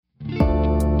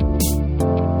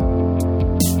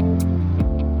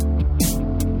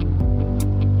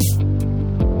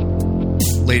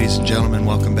Ladies and gentlemen,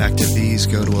 welcome back to These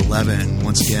Go to 11.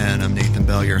 Once again, I'm Nathan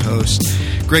Bell, your host.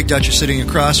 Greg Dutcher sitting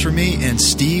across from me, and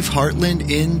Steve Hartland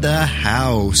in the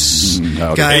house.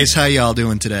 Guys, how y'all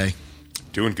doing today?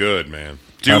 Doing good, man.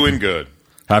 Doing good.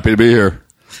 Happy to be here.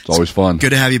 It's always fun.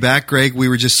 Good to have you back, Greg. We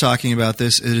were just talking about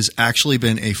this. It has actually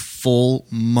been a full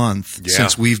month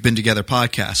since we've been together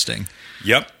podcasting.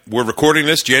 Yep. We're recording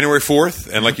this January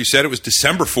 4th, and like you said, it was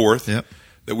December 4th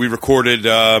that we recorded,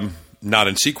 not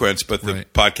in sequence, but the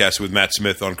podcast with Matt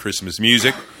Smith on Christmas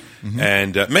music. Mm-hmm.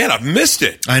 And, man, I've missed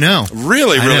it. I know.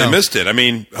 Really missed it. I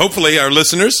mean, hopefully our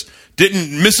listeners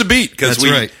didn't miss a beat because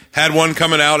we had one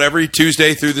coming out every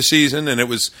Tuesday through the season, and it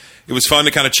was fun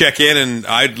to kind of check in, and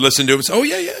I'd listen to it and say, oh,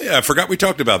 yeah, I forgot we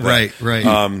talked about that. Right.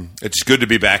 It's good to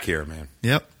be back here, man.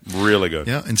 Yep. Really good.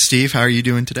 Yeah. And Steve, how are you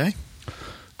doing today?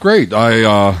 Great.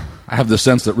 I have the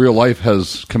sense that real life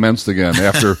has commenced again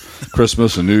after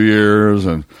Christmas and New Year's,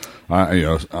 and I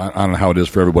don't know how it is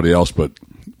for everybody else, but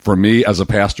for me as a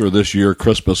pastor this year,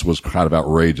 Christmas was kind of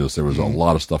outrageous. There was a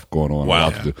lot of stuff going on.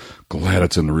 Wow. Glad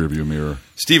it's in the rearview mirror.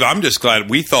 Steve, I'm just glad.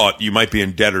 We thought you might be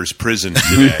in debtor's prison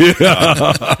today.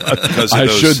 I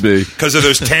should be. Because of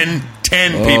those 10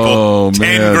 people,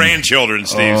 10 grandchildren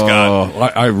Steve's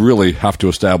got. I really have to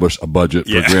establish a budget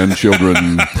for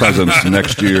grandchildren presents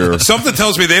next year. Something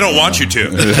tells me they don't want you to.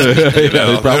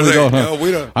 They probably don't. Huh? No,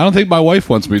 we don't. I don't think my wife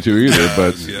wants me to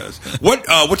either. Yes.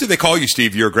 What do they call you,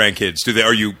 Steve, your grandkids?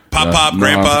 Are you Pop,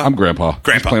 Grandpa? I'm Grandpa.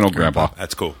 Grandpa. Plain old Grandpa.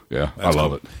 That's cool. Yeah, I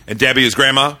love it. And Debbie is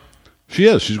Grandma? She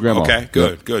is. She's Grandma. Okay,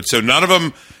 good. So none of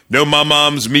them, no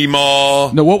moms,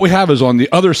 meemaw. No, what we have is on the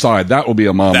other side, that will be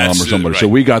a mom or somebody. Right. So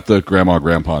we got the Grandma,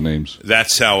 Grandpa names.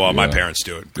 That's how my parents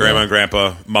do it. Grandma and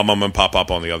Grandpa, mom and pop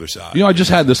on the other side. I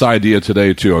just had this idea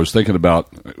today, too. I was thinking about,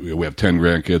 we have 10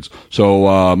 grandkids.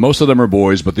 So most of them are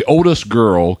boys, but the oldest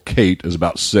girl, Kate, is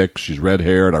about 6. She's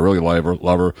red-haired. I really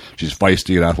love her. She's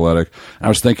feisty and athletic. And I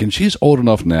was thinking, she's old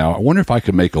enough now. I wonder if I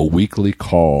could make a weekly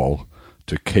call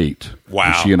to Kate. Wow.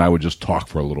 And she and I would just talk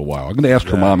for a little while. I'm going to ask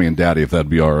her mommy and daddy if that'd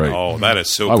be all right. Oh, that is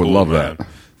so cool. I would love man. that.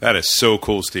 That is so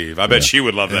cool, Steve. I bet she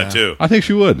would love that, too. I think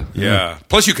she would. Yeah.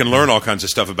 Plus, you can learn all kinds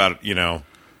of stuff about,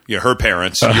 her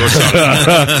parents, your son.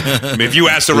 I mean, if you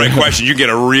ask the right question, you get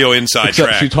a real inside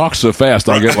track. She talks so fast,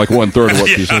 I'll get like 1/3 of what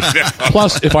she says.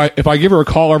 Plus, if I give her a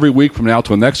call every week from now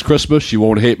till next Christmas, she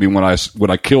won't hate me when I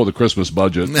kill the Christmas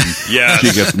budget. Yes.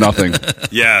 She gets nothing.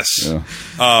 Yes. Yeah.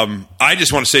 I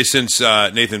just want to say, since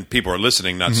Nathan, people are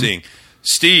listening, not seeing,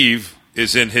 Steve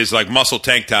is in his muscle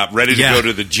tank top, ready to go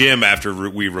to the gym after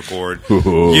we record.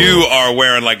 Ooh. You are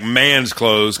wearing man's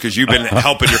clothes because you've been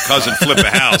helping your cousin flip a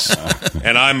house,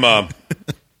 and I'm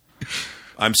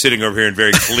sitting over here in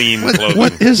very clean clothing.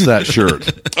 What is that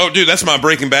shirt? Oh, dude, that's my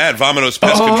Breaking Bad Vominos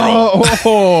Pest Control.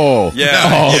 Oh,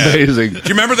 yeah, amazing! Do you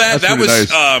remember that? That's that was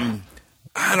nice.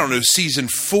 I don't know, season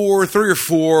 3 or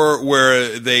 4,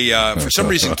 where they for some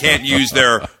reason can't use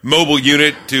their mobile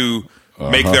unit to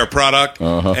make their product,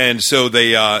 and so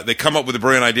they come up with a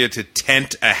brilliant idea to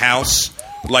tent a house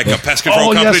like a pest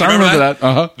control company. Yes, Do you I remember that.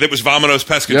 That was Vominos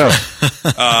Pest Control.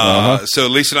 Yeah. So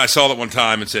Lisa and I saw that one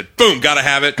time and said, boom, got to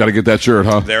have it. Got to get that shirt,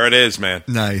 huh? There it is, man.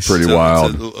 Nice. Pretty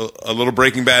wild. It's a little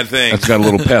Breaking Bad thing. It's got a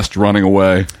little pest running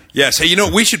away. Yes. Hey,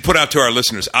 we should put out to our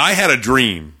listeners, I had a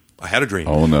dream.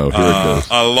 Oh, no. Here it goes.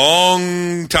 A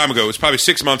long time ago. It was probably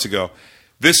 6 months ago.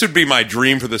 This would be my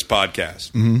dream for this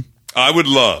podcast. Mm-hmm. I would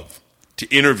love to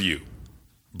interview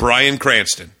Bryan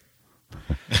Cranston,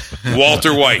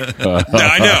 Walter White.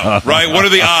 I know, right? What are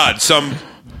the odds? Some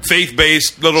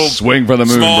faith-based little swing for the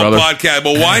moon, small brother. podcast.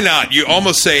 Well, why not? You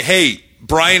almost say, hey,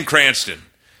 Bryan Cranston,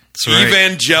 right.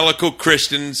 Evangelical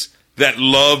Christians that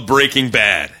love Breaking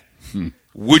Bad.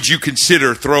 Would you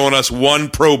consider throwing us one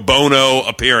pro bono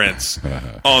appearance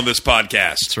on this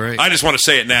podcast? That's right. I just want to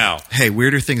say it now. Hey,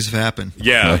 weirder things have happened.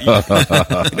 Yeah. You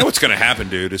know what's going to happen,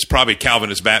 dude? It's probably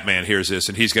Calvinist Batman hears this,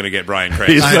 and he's going to get Bryan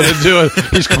Cranston. He's going to do it.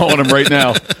 He's calling him right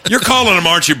now. You're calling him,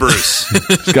 aren't you, Bruce?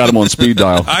 He's got him on speed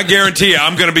dial. I guarantee you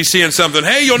I'm going to be seeing something.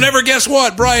 Hey, you'll never guess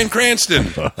what? Bryan Cranston.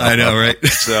 I know, right?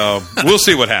 So we'll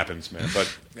see what happens, man. But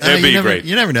it'd be great.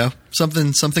 You never know.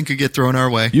 Something could get thrown our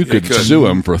way. You could sue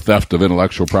him for theft of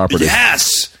intellectual property.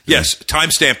 Yes.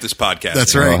 Timestamp this podcast.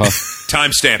 That's right.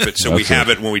 Timestamp it so we have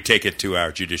it when we take it to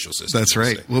our judicial system. That's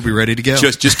right. We'll be ready to go.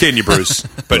 Just kidding you, Bruce.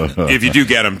 But if you do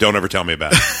get them, don't ever tell me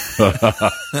about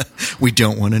it. We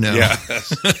don't want to know. Yeah.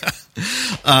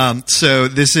 So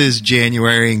this is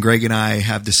January, and Greg and I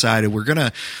have decided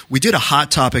we did a Hot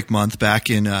Topic month back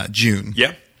in June.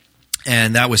 Yeah.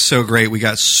 And that was so great. We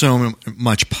got so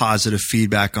much positive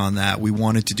feedback on that. We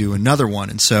wanted to do another one.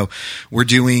 And so we're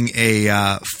doing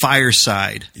a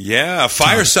fireside. Yeah, a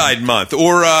fireside month.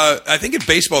 Or I think in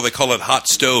baseball they call it hot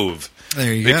stove.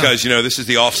 There you go. Because, this is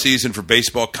the off season for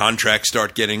baseball. Contracts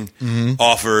start getting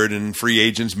offered and free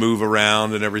agents move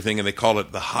around and everything. And they call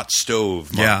it the hot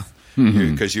stove month. Yeah.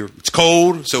 Because it's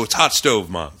cold, so it's hot stove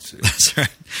month. That's right.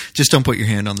 Just don't put your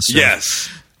hand on the stove. Yes.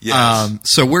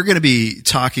 So we're going to be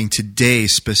talking today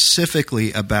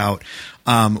specifically about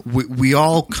we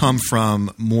all come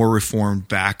from more Reformed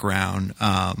background,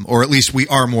 or at least we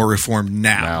are more Reformed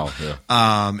now.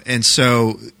 And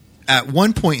so at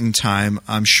one point in time,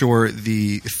 I'm sure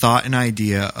the thought and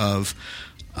idea of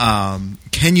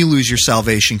can you lose your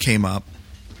salvation came up.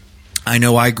 I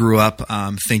know I grew up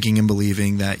thinking and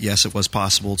believing that, yes, it was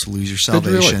possible to lose your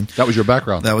salvation. Really? That was your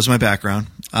background? That was my background.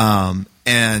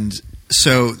 And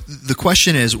so the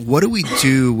question is, what do we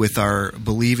do with our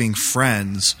believing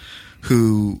friends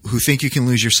who think you can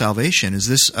lose your salvation? Is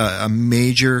this a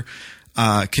major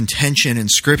contention in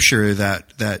Scripture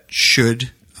that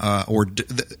should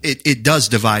it does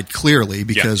divide clearly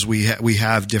because we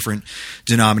have different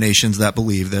denominations that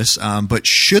believe this. But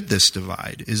should this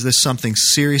divide? Is this something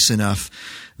serious enough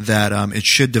that it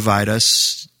should divide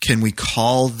us? Can we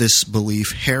call this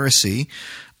belief heresy?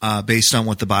 Based on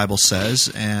what the Bible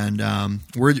says, and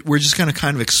we're just going to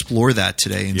kind of explore that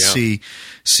today and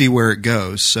see where it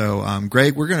goes. So,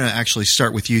 Greg, we're going to actually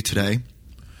start with you today.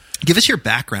 Give us your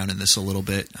background in this a little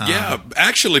bit.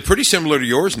 Actually, pretty similar to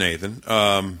yours, Nathan.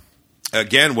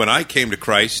 Again, when I came to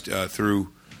Christ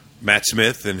through Matt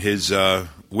Smith and his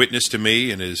witness to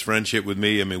me and his friendship with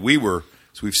me, I mean, we were,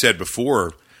 as we've said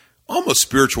before, almost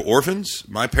spiritual orphans.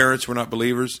 My parents were not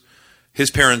believers. His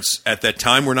parents at that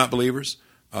time were not believers.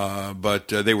 But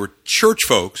they were church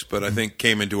folks, but I think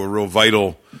came into a real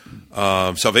vital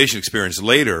salvation experience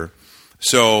later.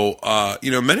 So,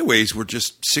 in many ways, we're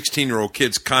just 16-year-old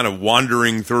kids kind of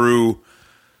wandering through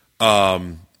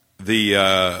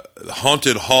the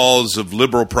haunted halls of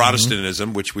liberal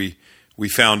Protestantism, which we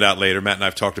found out later. Matt and I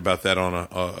have talked about that on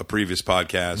a previous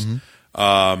podcast.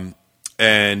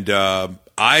 And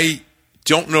I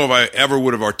don't know if I ever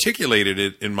would have articulated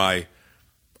it in my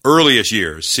earliest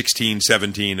years, 16,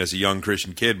 17, as a young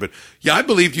Christian kid. But, I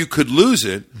believed you could lose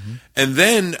it. And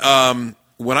then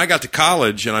when I got to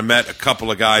college and I met a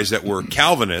couple of guys that were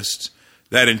Calvinists,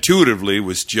 that intuitively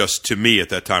was just, to me at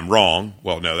that time, wrong.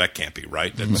 Well, no, that can't be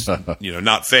right. That's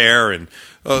not fair. And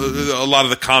a lot of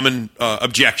the common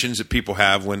objections that people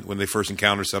have when they first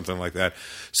encounter something like that.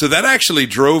 So that actually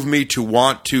drove me to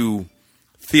want to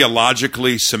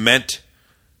theologically cement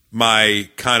my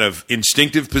kind of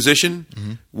instinctive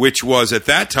position, which was at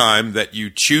that time that you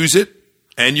choose it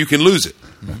and you can lose it.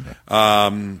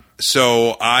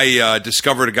 So I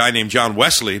discovered a guy named John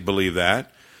Wesley believed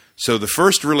that. So the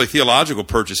first really theological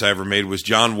purchase I ever made was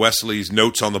John Wesley's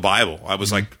Notes on the Bible. I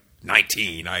was like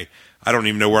 19. I don't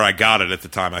even know where I got it at the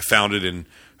time. I found it in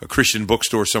a Christian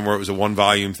bookstore somewhere. It was a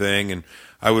 1-volume thing, and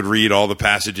I would read all the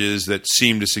passages that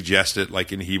seemed to suggest it,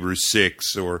 like in Hebrews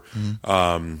 6 or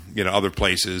other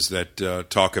places that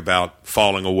talk about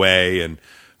falling away, and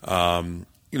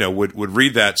would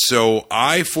read that. So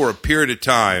I, for a period of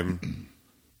time,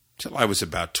 till I was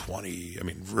about 20,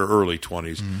 early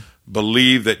 20s,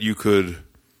 believed that you could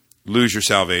lose your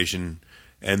salvation,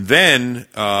 and then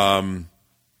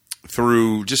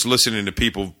through just listening to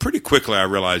people, pretty quickly I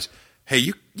realized, hey,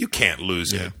 you can't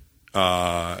lose it.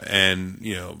 And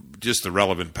just the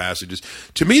relevant passages.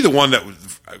 To me, the one that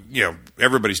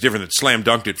everybody's different, that slam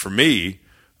dunked it for me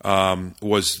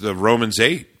was the Romans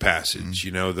 8 passage.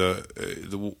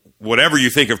 The whatever you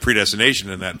think of predestination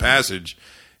in that passage,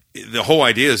 the whole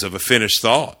idea is of a finished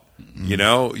thought.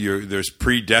 There's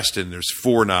predestined, there's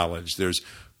foreknowledge, there's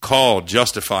called,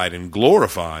 justified, and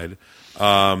glorified.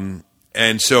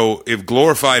 And so, if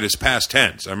glorified is past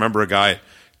tense, I remember a guy at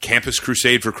Campus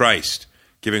Crusade for Christ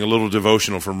giving a little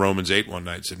devotional from Romans 8 one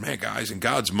night, and said, man, guys, in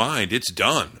God's mind, it's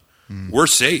done. We're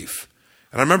safe.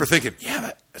 And I remember thinking,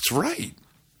 that's right.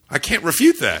 I can't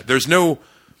refute that. There's no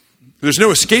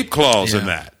escape clause in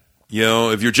that.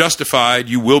 If you're justified,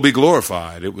 you will be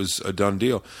glorified. It was a done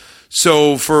deal.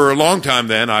 So for a long time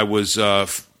then, I was,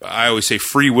 I always say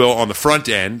free will on the front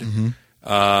end,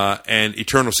 and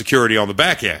eternal security on the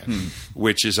back end,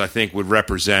 which is, I think, would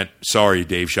represent, sorry,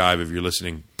 Dave Shive, if you're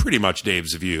listening, pretty much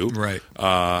Dave's view, right?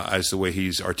 As the way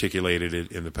he's articulated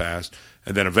it in the past.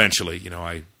 And then eventually,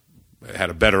 I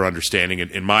had a better understanding,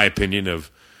 in my opinion,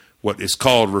 of what is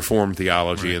called Reformed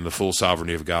theology and the full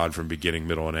sovereignty of God from beginning,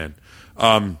 middle, and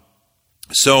end.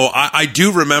 So I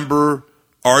do remember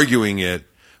arguing it,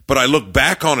 but I look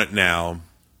back on it now,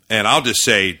 and I'll just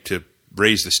say, to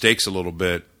raise the stakes a little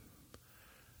bit,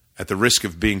 at the risk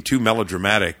of being too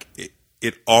melodramatic,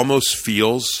 it almost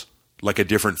feels like a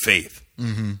different faith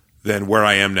than where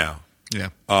I am now. Yeah.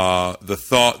 The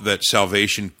thought that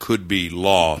salvation could be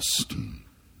lost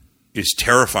is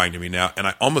terrifying to me now, and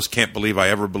I almost can't believe I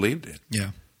ever believed it.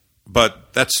 Yeah.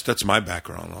 But that's my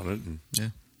background on it. And Yeah.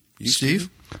 you, Steve?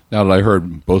 Now that I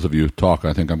heard both of you talk,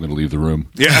 I think I'm going to leave the room.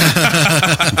 Yeah.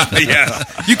 Yeah.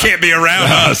 You can't be around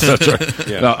us. That's right.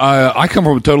 Yeah. Now, I come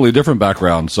from a totally different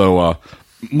background. So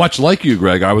much like you,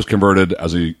 Greg, I was converted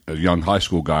as a young high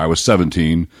school guy. I was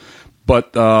 17.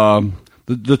 But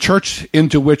the church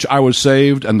into which I was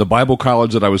saved and the Bible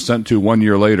college that I was sent to 1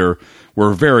 year later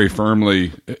were very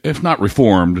firmly, if not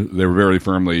reformed, they were very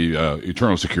firmly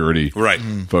eternal security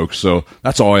folks. So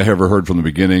that's all I ever heard from the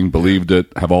beginning, believed it,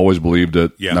 have always believed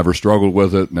it, never struggled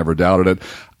with it, never doubted it.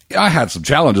 I had some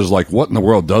challenges like, what in the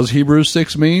world does Hebrews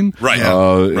 6 mean? Right.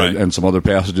 And some other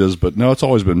passages, but no, it's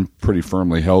always been pretty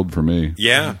firmly held for me.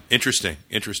 Yeah, interesting.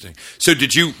 So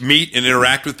did you meet and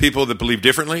interact with people that believe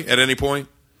differently at any point?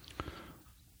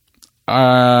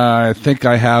 I think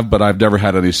I have, but I've never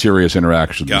had any serious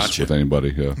interactions with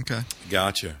anybody. Yeah. Okay.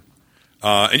 Gotcha.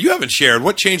 And you haven't shared.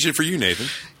 What changed it for you, Nathan?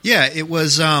 Yeah, it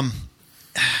was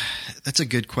that's a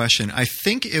good question. I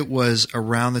think it was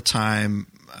around the time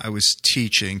I was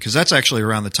teaching, because that's actually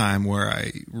around the time where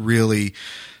I really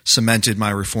cemented my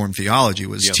Reformed theology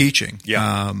was teaching.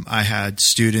 Yeah. I had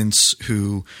students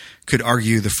who could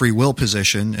argue the free will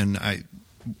position, and I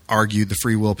argued the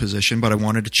free will position, but I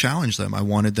wanted to challenge them. I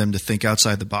wanted them to think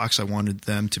outside the box. I wanted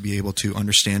them to be able to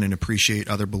understand and appreciate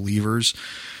other believers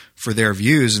for their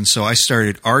views. And so I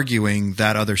started arguing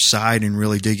that other side and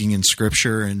really digging in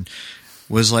Scripture, and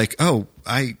was like, oh,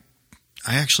 I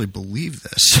actually believe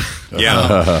this.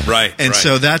 Yeah, right. And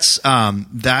so that's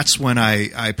when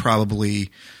I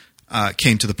probably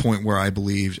came to the point where I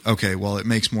believed, okay, well, it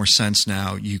makes more sense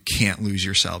now. You can't lose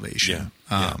your salvation.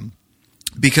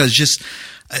 Because just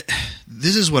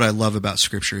this is what I love about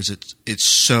Scripture is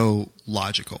it's so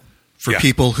logical. For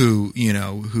people who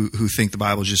who think the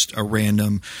Bible is just a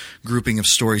random grouping of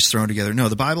stories thrown together. No,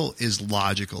 the Bible is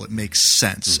logical. It makes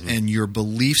sense, and your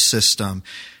belief system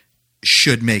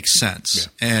should make sense.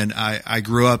 Yeah. And I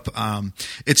grew up.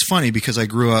 It's funny because I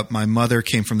grew up. My mother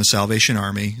came from the Salvation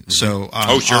Army, so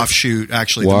offshoot.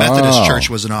 Actually, the Methodist Church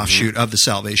was an offshoot of the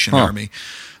Salvation Army.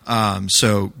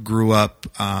 So grew up.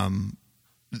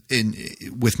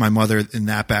 With my mother in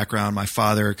that background. My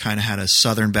father kind of had a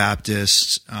Southern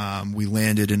Baptist. We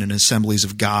landed in an Assemblies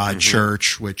of God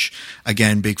church, which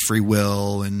again, big free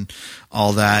will and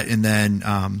all that. And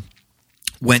then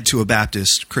went to a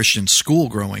Baptist Christian school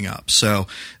growing up. So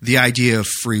the idea of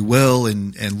free will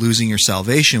and losing your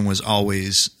salvation was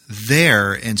always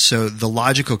there. And so the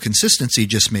logical consistency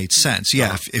just made sense.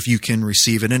 Yeah, if you can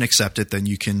receive it and accept it, then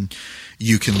you can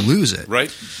lose it.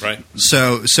 Right.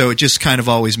 So it just kind of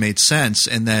always made sense.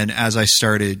 And then as I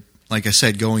started, like I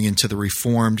said, going into the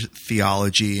Reformed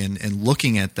theology and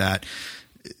looking at that,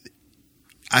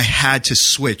 I had to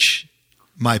switch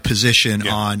my position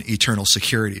on eternal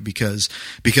security because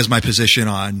my position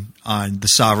on the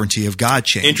sovereignty of God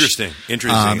changed. Interesting.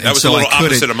 That was a little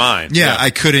opposite of mine. Yeah, I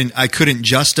couldn't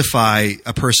justify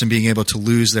a person being able to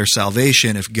lose their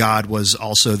salvation if God was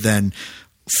also then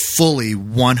fully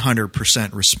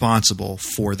 100% responsible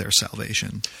for their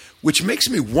salvation. Which makes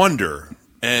me wonder,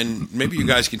 and maybe you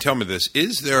guys can tell me this,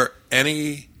 is there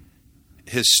any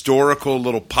historical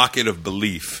little pocket of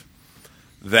belief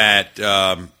that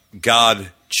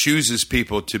God chooses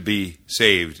people to be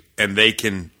saved and they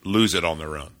can lose it on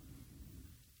their own?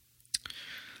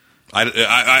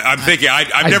 I'm thinking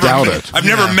I've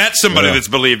never met somebody that's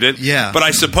believed it. Yeah. But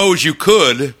I suppose you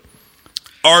could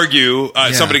argue,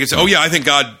 somebody could say, oh, yeah, I think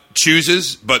God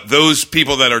chooses, but those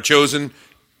people that are chosen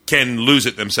can lose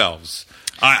it themselves.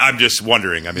 I'm just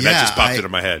wondering. I mean, that just popped into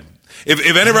my head. If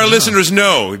any of our listeners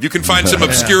know, if you can find some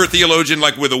obscure theologian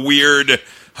like with a weird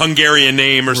Hungarian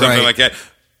name or something like that.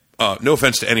 No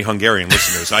offense to any Hungarian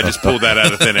listeners. I just pulled that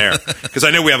out of thin air because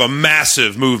I know we have a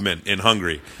massive movement in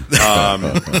Hungary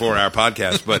for our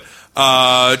podcast. But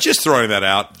just throwing that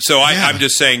out. So I'm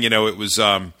just saying, it was,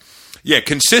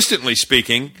 consistently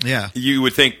speaking, you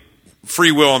would think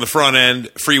free will on the front end,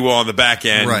 free will on the back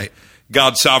end, right.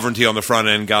 God's sovereignty on the front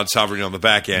end, God's sovereignty on the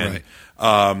back end.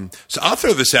 Right. So I'll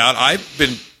throw this out.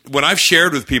 When I've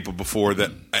shared with people before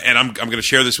that, and I'm going to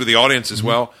share this with the audience as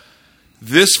well.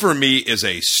 This for me is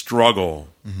a struggle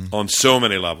on so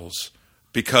many levels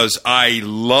because I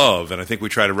love, and I think we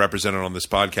try to represent it on this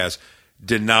podcast,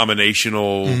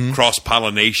 denominational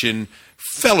cross-pollination,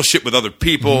 fellowship with other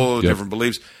people, different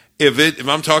beliefs. If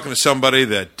I'm talking to somebody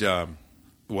that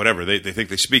whatever they think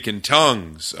they speak in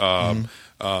tongues, the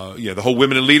whole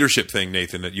women in leadership thing,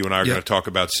 Nathan, that you and I are going to talk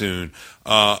about soon,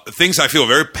 things I feel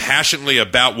very passionately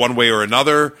about one way or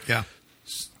another. Yeah.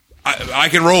 I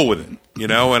can roll with it,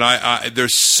 and I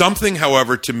there's something,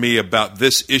 however, to me about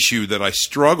this issue that I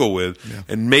struggle with,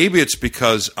 and maybe it's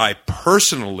because I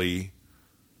personally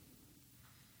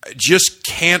just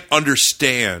can't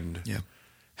understand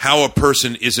how a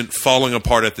person isn't falling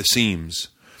apart at the seams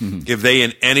if they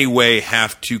in any way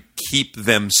have to keep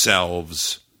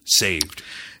themselves saved.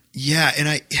 Yeah,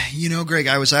 and Greg,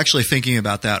 I was actually thinking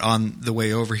about that on the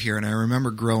way over here, and I remember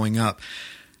growing up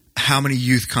how many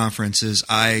youth conferences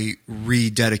I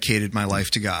rededicated my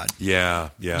life to God.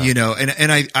 Yeah.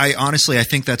 And I honestly, I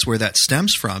think that's where that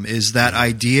stems from, is that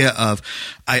idea of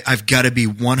I've got to be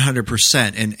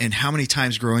 100%. And how many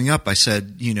times growing up I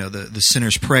said, the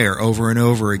sinner's prayer over and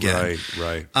over again.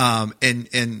 Right.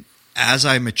 And as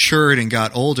I matured and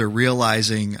got older,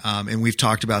 realizing, and we've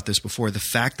talked about this before, the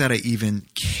fact that I even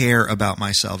care about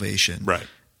my salvation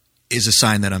is a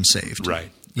sign that I'm saved.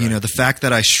 Right. The fact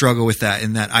that I struggle with that,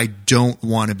 and that I don't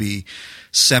want to be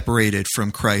separated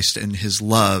from Christ and his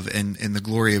love and the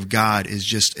glory of God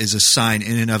is a sign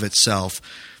in and of itself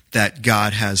that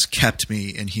God has kept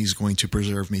me and he's going to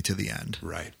preserve me to the end.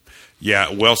 Right.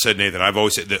 Yeah, well said, Nathan. I've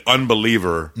always said the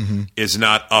unbeliever is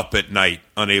not up at night,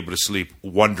 unable to sleep,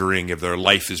 wondering if their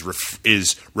life is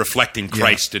reflecting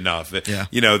Christ enough. Yeah.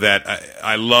 That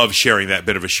I love sharing that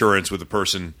bit of assurance with a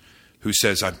person who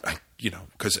says,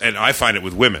 and I find it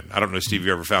with women. I don't know, Steve, if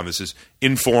you ever found this is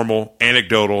informal,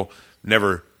 anecdotal,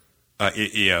 never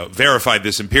verified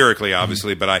this empirically,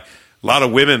 obviously, but a lot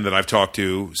of women that I've talked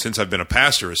to since I've been a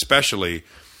pastor especially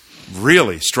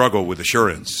really struggle with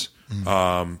assurance.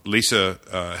 Lisa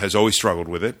has always struggled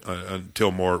with it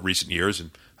until more recent years,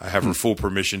 and I have her full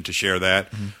permission to share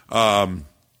that.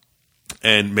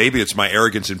 And maybe it's my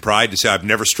arrogance and pride to say I've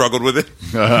never struggled with it.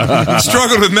 I've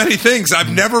struggled with many things.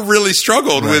 I've never really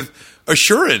struggled with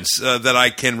assurance that I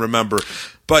can remember.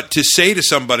 But to say to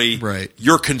somebody,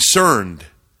 you're concerned,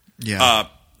 and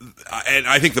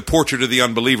I think the portrait of the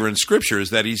unbeliever in Scripture is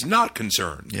that he's not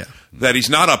concerned, that he's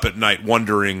not up at night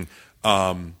wondering,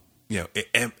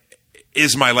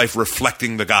 is my life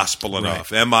reflecting the gospel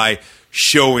enough? Am I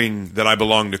showing that I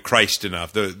belong to Christ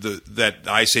enough? That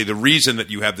I say the reason that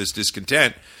you have this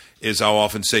discontent is I'll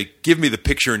often say, give me the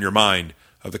picture in your mind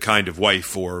of the kind of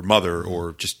wife or mother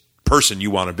or just person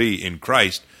you want to be in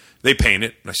Christ. They paint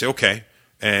it, and I say, okay.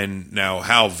 And now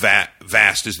how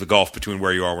vast is the gulf between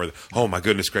where you are and where oh my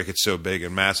goodness, Greg, it's so big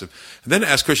and massive. And then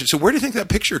ask Christians, so where do you think that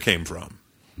picture came from?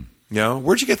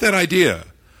 Where'd you get that idea?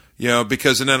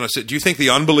 Because, and then I said, do you think the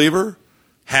unbeliever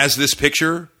has this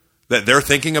picture that they're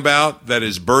thinking about that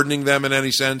is burdening them in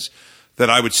any sense? That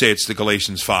I would say it's the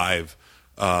Galatians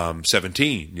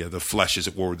 5:17. The flesh is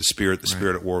at war with the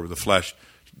spirit at war with the flesh,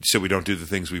 so we don't do the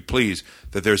things we please.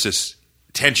 That there's this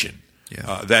tension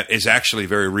that is actually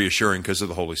very reassuring because of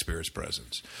the Holy Spirit's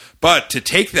presence. But to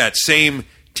take that same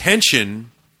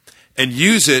tension and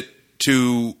use it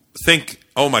to think,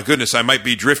 oh my goodness, I might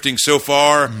be drifting so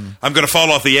far, I'm going to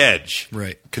fall off the edge,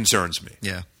 concerns me.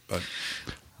 Yeah. But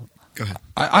go ahead.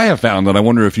 I have found, and I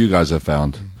wonder if you guys have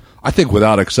found, I think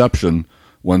without exception,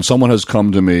 when someone has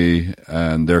come to me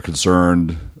and they're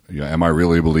concerned, am I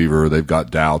really a believer? They've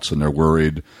got doubts and they're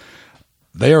worried.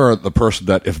 They are the person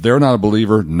that if they're not a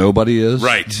believer, nobody is.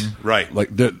 Right. Like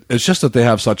it's just that they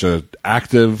have such a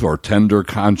active or tender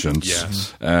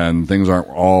conscience, and things aren't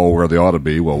all where they ought to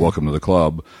be. Well, welcome to the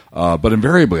club. But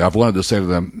invariably, I've wanted to say to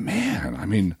them, "Man, I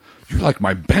mean, you're like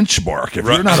my benchmark. If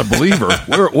you're not a believer,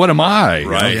 what am I?"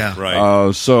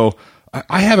 Right. So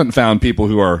I haven't found people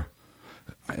who are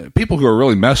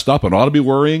really messed up and ought to be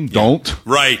worrying don't.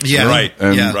 Right.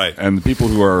 And the people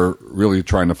who are really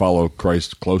trying to follow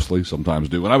Christ closely sometimes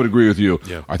do. And I would agree with you.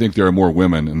 Yeah. I think there are more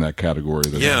women in that category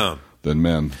than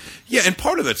men. Yeah, and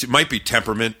part of it might be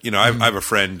temperament. I have a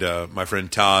friend, my friend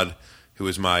Todd, who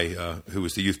was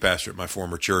the youth pastor at my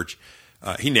former church.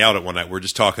 He nailed it one night. We're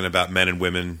just talking about men and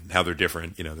women, how they're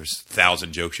different. There's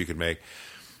 1,000 jokes you could make.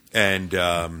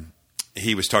 And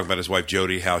he was talking about his wife,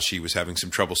 Jody, how she was having some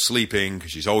trouble sleeping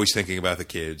because she's always thinking about the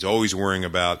kids, always worrying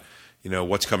about,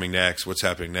 what's coming next, what's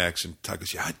happening next. And Todd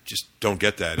goes, I just don't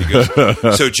get that. He goes,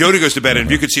 so Jody goes to bed, and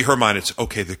if you could see her mind, it's,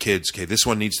 okay, the kids, okay, this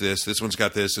one needs this one's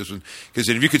got this one. Because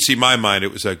if you could see my mind,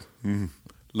 it was like,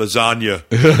 lasagna.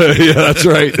 Yeah, that's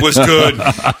right. Was good.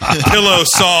 Pillow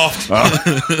soft.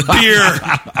 Beer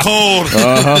cold.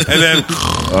 And then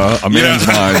a man's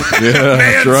mind. Yeah,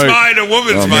 man's mind, a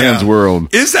woman's mind. A man's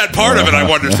world. Is that part of it? I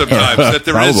wonder sometimes that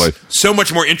there is so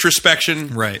much more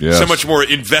introspection, Yes. so much more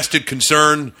invested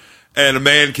concern, and a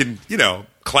man can,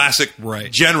 classic.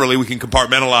 Right. Generally, we can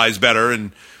compartmentalize better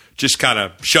and just kind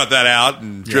of shut that out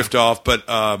and drift off. But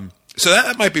so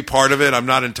that might be part of it. I'm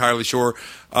not entirely sure.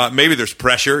 Maybe there's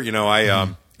pressure.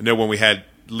 I know when we had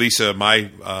Lisa,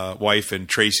 my wife, and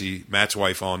Tracy, Matt's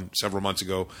wife, on several months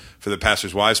ago for the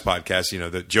Pastor's Wives podcast.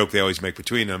 The joke they always make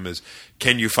between them is,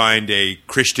 can you find a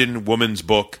Christian woman's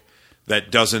book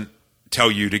that doesn't tell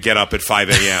you to get up at 5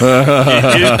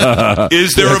 a.m.?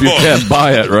 Is there a book? You can't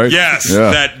buy it, right? Yes,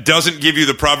 that doesn't give you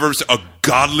the Proverbs. A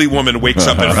godly woman wakes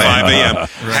up at 5 a.m.,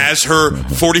 has her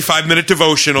 45-minute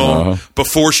devotional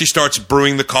before she starts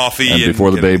brewing the coffee. And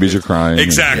before the babies are crying.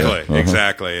 Exactly,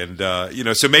 exactly. And,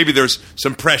 so maybe there's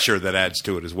some pressure that adds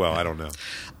to it as well. I don't know.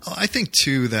 I think,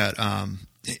 too, that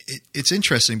it's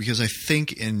interesting because I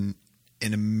think in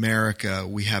America,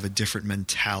 we have a different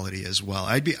mentality as well.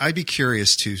 I'd be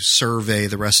curious to survey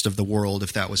the rest of the world,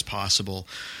 if that was possible,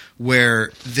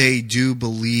 where they do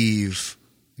believe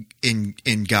in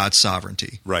God's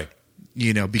sovereignty. Right.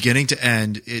 Beginning to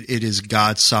end, it is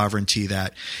God's sovereignty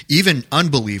that even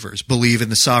unbelievers believe in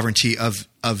the sovereignty of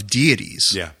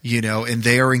deities. Yeah. And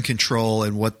they are in control,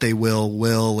 and what they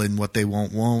will, and what they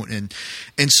won't. And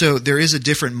so there is a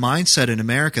different mindset in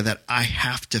America that I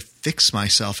have to fix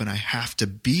myself and I have to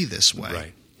be this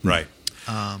way. Right.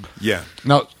 Yeah.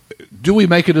 Now, do we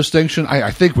make a distinction?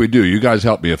 I think we do. You guys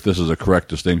help me if this is a correct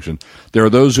distinction. There are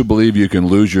those who believe you can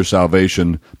lose your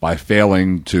salvation by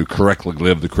failing to correctly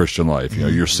live the Christian life.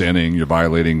 You're sinning, you're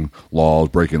violating laws,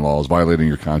 breaking laws, violating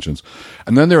your conscience.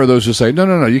 And then there are those who say,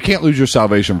 no, you can't lose your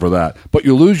salvation for that. But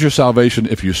you lose your salvation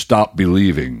if you stop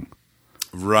believing.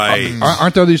 Right.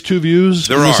 Aren't there these two views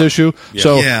in this issue? Yeah.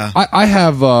 So Yeah.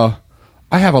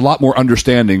 I have a lot more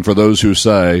understanding for those who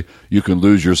say you can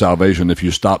lose your salvation if you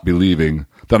stop believing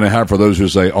than I have for those who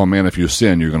say, oh man, if you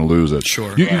sin, you're going to lose it.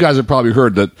 Sure. You guys have probably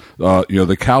heard that,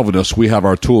 the Calvinists, we have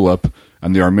our tulip,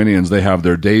 and the Arminians, they have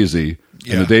their daisy.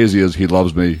 Yeah. And the daisy is, he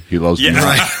loves me, he loves me not.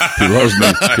 Right. He loves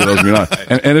me, he loves me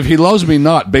not. And if he loves me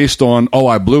not based on, oh,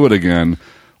 I blew it again,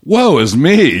 woe is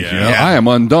me. I am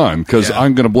undone because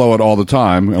I'm going to blow it all the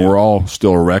time, and we're all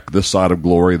still a wreck, this side of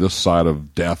glory, this side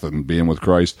of death and being with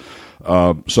Christ.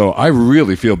 So I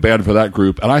really feel bad for that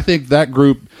group, and I think that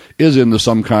group is into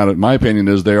some kind of, my opinion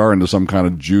is they are into some kind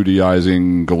of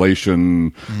Judaizing,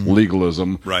 Galatian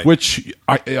legalism, right. Which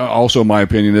also my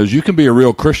opinion is you can be a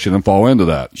real Christian and fall into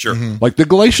that. Sure. Like the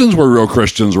Galatians were real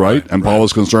Christians, right? And Paul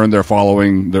is concerned they're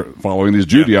following these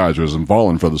Judaizers and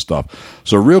falling for the stuff.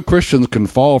 So real Christians can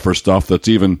fall for stuff that's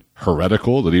even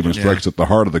heretical, that even strikes at the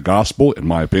heart of the gospel, in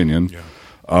my opinion. Yeah.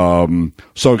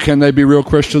 So can they be real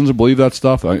Christians and believe that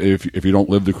stuff? If you don't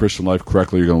live the Christian life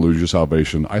correctly, you're going to lose your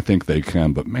salvation. I think they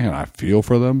can, but man, I feel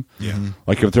for them. Yeah.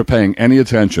 Like if they're paying any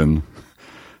attention,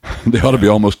 they ought to be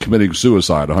almost committing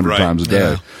suicide 100 times a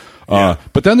day.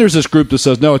 But then there's this group that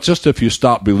says, no, it's just if you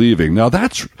stop believing. Now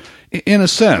that's, in a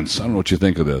sense, I don't know what you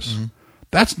think of this.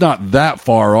 That's not that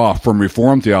far off from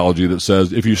Reformed theology that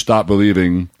says if you stop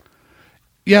believing,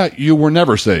 you were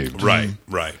never saved. Right.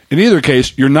 In either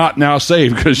case, you're not now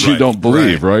saved because you don't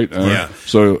believe, right?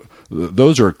 So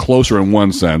those are closer in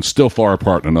one sense, still far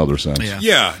apart in another sense.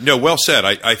 No, well said.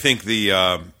 I think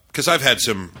because I've had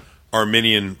some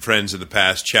Arminian friends in the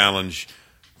past challenge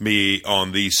me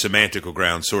on these semantical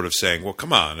grounds, sort of saying, well,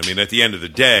 come on. I mean, at the end of the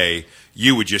day,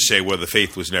 you would just say, well, the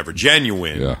faith was never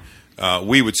genuine.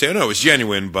 We would say, oh, no, it was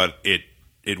genuine, but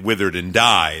it withered and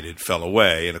died. It fell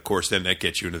away. And, of course, then that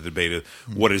gets you into the debate of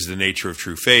what is the nature of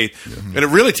true faith. And it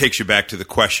really takes you back to the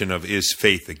question of, is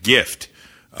faith a gift,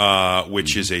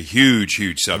 which is a huge,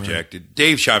 huge subject.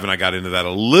 Dave Shive and I got into that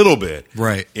a little bit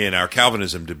in our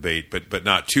Calvinism debate, but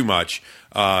not too much.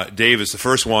 Dave is the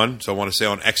first one, so I want to say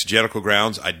on exegetical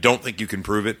grounds, I don't think you can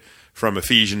prove it from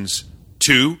Ephesians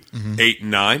 2, 8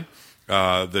 and 9.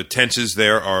 The tenses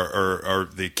there are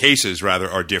the cases, rather,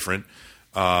 are different.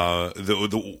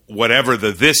 Whatever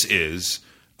this is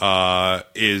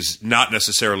not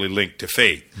necessarily linked to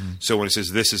faith. So when it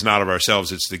says this is not of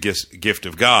ourselves, it's the gift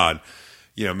of God,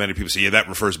 many people say, that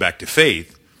refers back to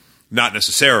faith. Not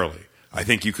necessarily. I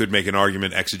think you could make an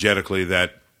argument exegetically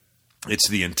that it's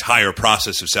the entire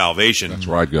process of salvation. That's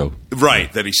where I'd go.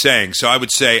 Right, that he's saying. So I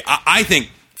would say, I think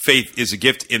faith is a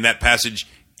gift in that passage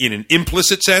in an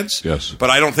implicit sense. Yes. But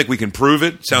I don't think we can prove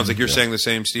it. Sounds like you're saying the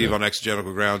same, Steve, on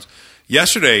exegetical grounds.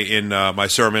 Yesterday in my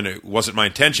sermon, it wasn't my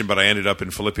intention, but I ended up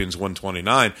in Philippians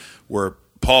 1:29, where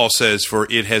Paul says, for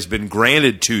it has been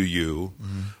granted to you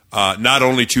not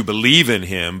only to believe in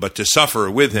him, but to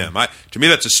suffer with him. To me,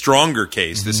 that's a stronger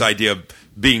case, this idea of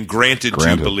being granted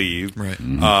to believe. Right.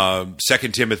 2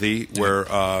 Timothy, where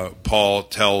Paul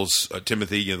tells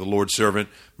Timothy, the Lord's servant,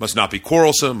 must not be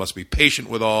quarrelsome, must be patient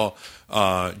with all,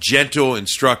 gentle,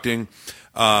 instructing.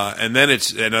 And then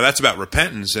that's about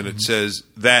repentance, and it says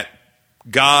that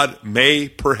God may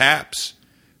perhaps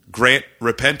grant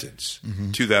repentance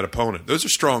to that opponent. Those are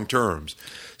strong terms.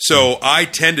 So I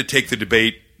tend to take the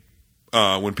debate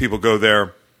when people go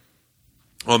there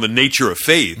on the nature of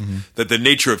faith, that the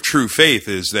nature of true faith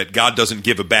is that God doesn't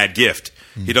give a bad gift.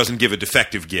 He doesn't give a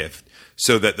defective gift.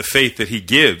 So that the faith that he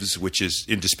gives, which is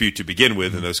in dispute to begin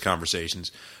with in those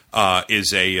conversations,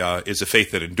 is a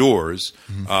faith that endures.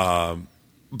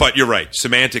 But you're right.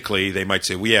 Semantically, they might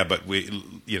say, "Well, yeah, but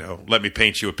let me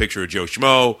paint you a picture of Joe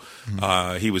Schmo.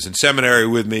 He was in seminary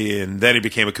with me, and then he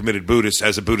became a committed Buddhist,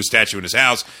 has a Buddhist statue in his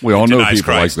house. We all know people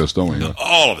Christ. like this, don't we?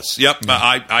 All of us. Yep,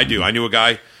 I do. I knew a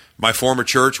guy. My former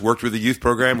church worked with the youth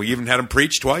program. We even had him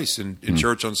preach twice in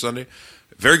church on Sunday.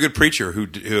 Very good preacher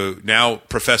who now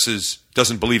professes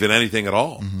doesn't believe in anything at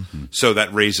all. So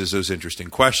that raises those interesting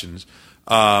questions.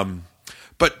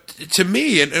 But to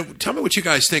me, and tell me what you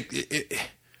guys think.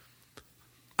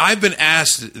 I've been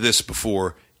asked this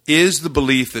before, is the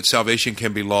belief that salvation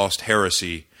can be lost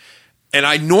heresy? And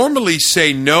I normally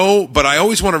say no, but I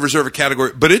always want to reserve a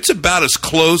category. But it's about as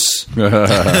close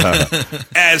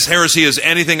as heresy as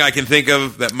anything I can think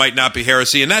of that might not be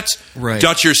heresy. And that's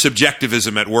Dutcher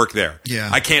subjectivism at work there. Yeah.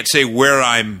 I can't say where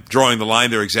I'm drawing the line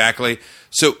there exactly.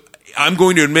 So I'm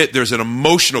going to admit there's an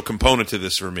emotional component to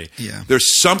this for me. Yeah.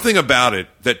 There's something about it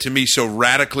that to me so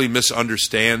radically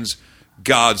misunderstands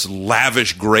God's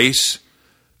lavish grace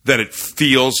that it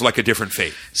feels like a different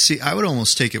faith. See, I would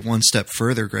almost take it one step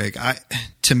further, Greg.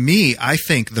 To me, I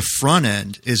think the front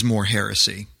end is more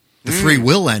heresy. The free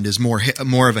will end is more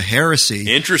of a heresy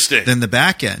than the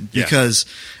back end. Because,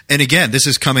 and again, this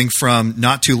is coming from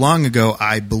not too long ago,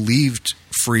 I believed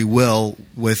free will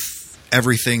with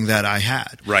everything that I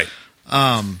had. Right.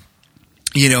 And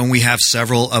we have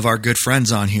several of our good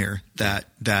friends on here that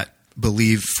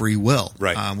believe free will.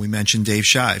 Right. We mentioned Dave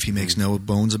Shive. He makes no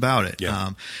bones about it.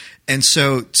 Yeah. And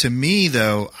so to me,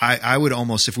 though, I would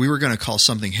almost, if we were going to call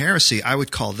something heresy, I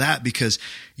would call that because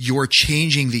you're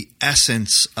changing the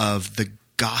essence of the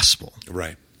gospel.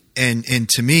 Right. And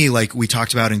to me, like we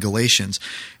talked about in Galatians,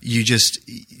 you just,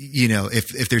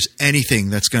 if there's anything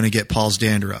that's going to get Paul's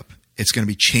dander up, it's going to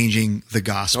be changing the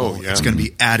gospel. Oh, yeah. It's going to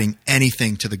be adding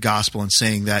anything to the gospel and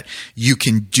saying that you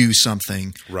can do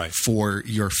something for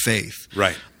your faith.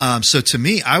 Right. So to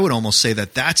me, I would almost say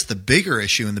that that's the bigger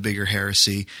issue and the bigger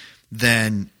heresy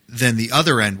than the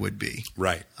other end would be.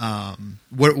 Right.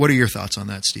 What are your thoughts on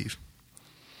that, Steve?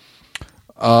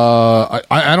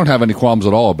 I don't have any qualms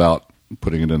at all about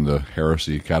putting it in the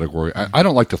heresy category. I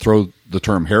don't like to throw the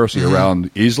term heresy around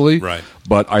easily, right.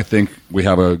 But I think we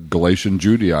have a Galatian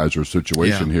Judaizer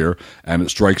situation here, and it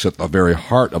strikes at the very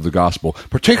heart of the gospel,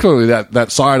 particularly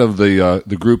that side of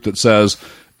the group that says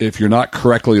if you're not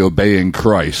correctly obeying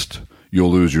Christ,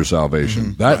 you'll lose your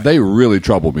salvation. They really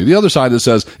trouble me. The other side that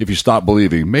says if you stop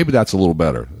believing, maybe that's a little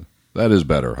better. That is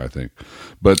better, I think.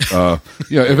 But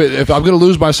if I'm going to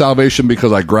lose my salvation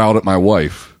because I growled at my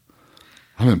wife,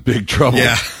 I'm in big trouble.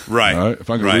 Yeah, right.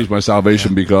 If I'm going to lose my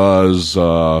salvation because,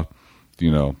 I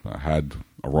had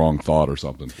a wrong thought or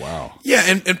something. Wow. Yeah,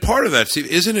 and part of that, Steve,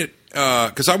 isn't it?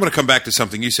 Because I want to come back to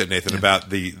something you said, Nathan,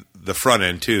 about the front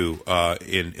end too.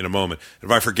 In a moment, if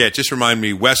I forget, just remind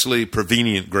me. Wesley,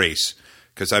 prevenient grace,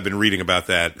 because I've been reading about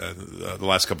that the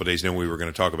last couple of days, knowing we were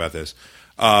going to talk about this.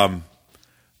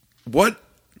 What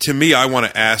to me, I want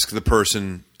to ask the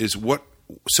person is what.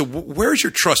 So where's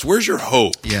your trust? Where's your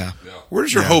hope? Yeah. Where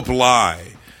does your hope lie?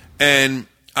 And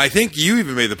I think you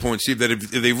even made the point, Steve, that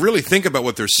if they really think about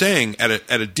what they're saying at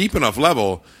a deep enough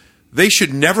level, they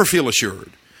should never feel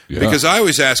assured. Yeah. Because I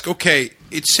always ask, okay,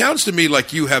 it sounds to me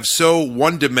like you have so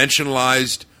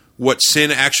one-dimensionalized what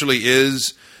sin actually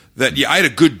is that, I had a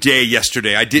good day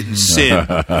yesterday. I didn't sin.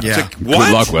 Yeah. Like, what?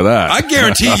 Good luck with that. I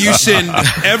guarantee you sin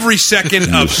every second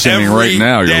you're of sinning every right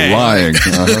now. day. You're lying.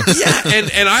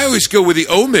 Yeah, and I always go with the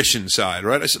omission side,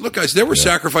 right? I said, look, guys, there were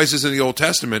sacrifices in the Old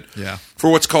Testament for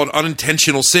what's called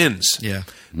unintentional sins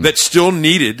that still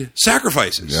needed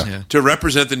sacrifices to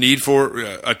represent the need for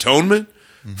atonement,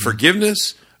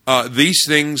 forgiveness. These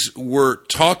things were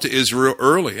taught to Israel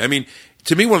early. I mean,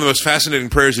 to me, one of the most fascinating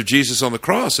prayers of Jesus on the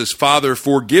cross is, Father,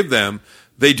 forgive them.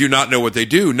 They do not know what they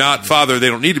do. Not, Father, they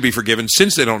don't need to be forgiven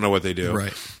since they don't know what they do.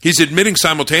 Right. He's admitting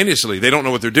simultaneously they don't know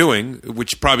what they're doing,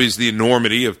 which probably is the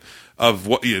enormity of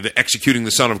what, the executing the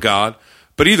Son of God.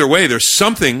 But either way, there's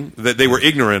something that they were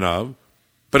ignorant of,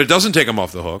 but it doesn't take them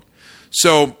off the hook.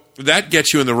 So that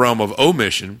gets you in the realm of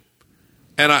omission.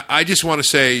 And I just want to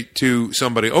say to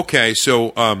somebody, okay,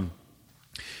 so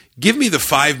give me the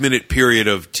 5-minute period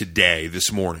of today,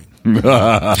 this morning,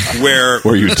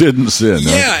 where you didn't sin.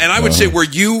 Yeah, and I would say where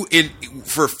you,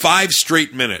 for 5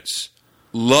 straight minutes,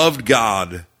 loved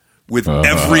God with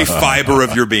every fiber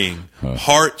of your being,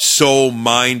 heart, soul,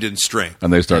 mind, and strength.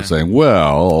 And they start saying,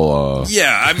 well...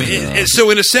 I mean, so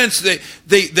in a sense,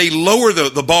 they lower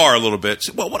the bar a little bit.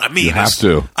 So, well, what I mean you have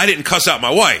to. I didn't cuss out my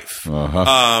wife.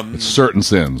 It's certain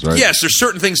sins, right? Yes, there's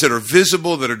certain things that are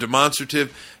visible, that are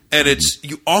demonstrative, and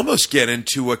you almost get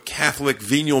into a Catholic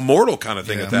venial mortal kind of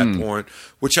thing at that point,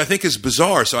 which I think is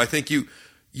bizarre. So I think you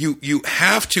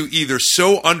have to either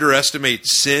so underestimate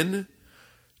sin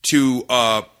to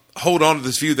hold on to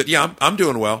this view that I'm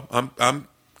doing well, I'm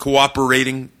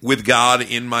cooperating with God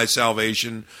in my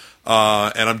salvation,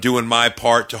 and I'm doing my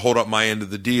part to hold up my end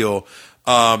of the deal.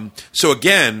 So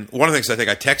again, one of the things I think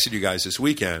I texted you guys this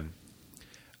weekend,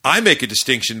 I make a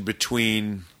distinction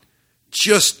between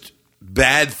just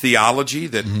bad theology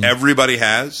that everybody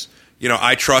has. You know,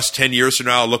 I trust 10 years from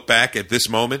now, I'll look back at this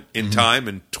moment in time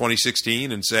in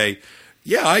 2016 and say,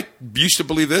 yeah, I used to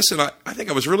believe this, and I think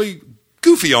I was really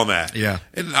goofy on that. Yeah.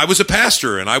 And I was a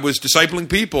pastor, and I was discipling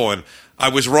people, and I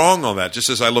was wrong on that, just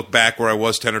as I look back where I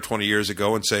was 10 or 20 years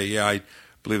ago and say, yeah, I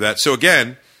believe that. So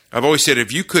again, I've always said,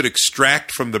 if you could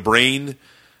extract from the brain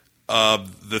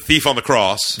of the thief on the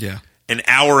cross an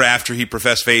hour after he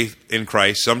professed faith in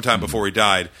Christ, sometime before he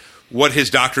died, what his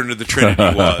doctrine of the Trinity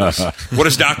was, what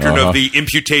his doctrine of the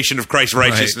imputation of Christ's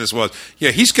righteousness was.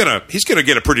 Yeah, he's gonna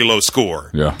get a pretty low score.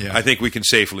 Yeah. I think we can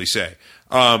safely say.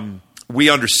 We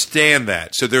understand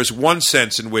that. So there's one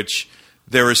sense in which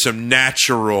there is some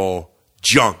natural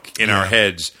junk in our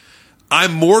heads.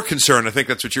 I'm more concerned, I think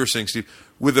that's what you're saying, Steve,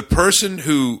 with a person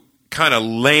who kind of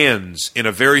lands in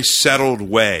a very settled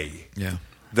way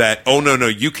that, oh, no,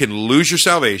 you can lose your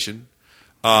salvation.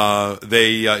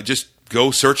 They just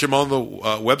go search them on the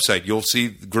website. You'll see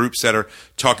groups that are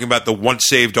talking about the once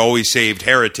saved, always saved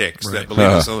heretics that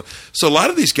believe this. So a lot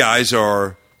of these guys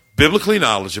are biblically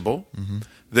knowledgeable.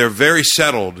 They're very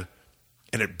settled,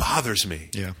 and it bothers me.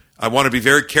 Yeah. I want to be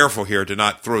very careful here to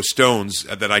not throw stones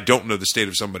that I don't know the state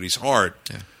of somebody's heart.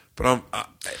 Yeah. But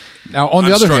now, on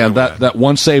the other hand, that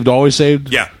once saved, always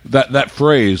saved, that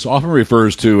phrase often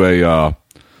refers to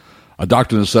a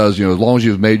doctrine that says, as long as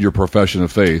you've made your profession of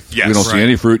faith, you don't see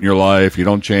any fruit in your life, you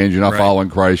don't change, you're not following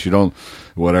Christ, you don't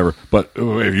whatever. But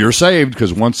if you're saved,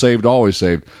 because once saved, always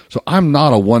saved. So I'm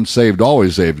not a once saved,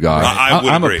 always saved guy.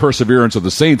 I'm agree. A perseverance of the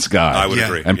saints guy. I would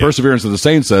agree. And perseverance of the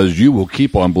saints says you will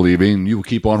keep on believing, you will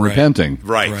keep on repenting.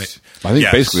 Right. I think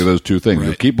basically those two things.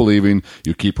 You keep believing,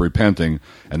 you keep repenting,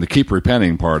 and the keep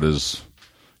repenting part is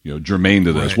germane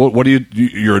to this. What do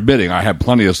you're admitting I have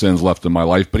plenty of sins left in my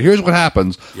life, but here's what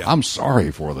happens. I'm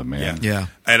sorry for them, man. Yeah.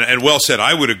 And well said.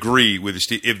 I would agree with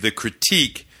Steve. If the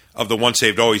critique of the once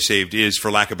saved, always saved is,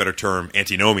 for lack of a better term,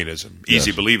 antinomianism,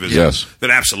 easy believism, then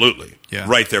absolutely.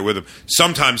 Right there with them.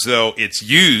 Sometimes, though, it's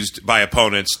used by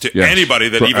opponents to anybody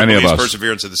that even believes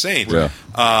perseverance of the saints.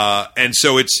 And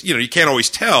so it's, you can't always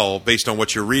tell based on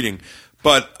what you're reading.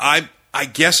 But I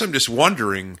guess I'm just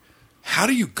wondering, how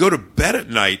do you go to bed at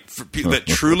night for people that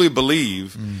truly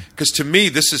believe? Because to me,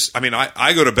 this is,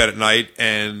 I go to bed at night,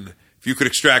 and if you could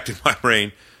extract in my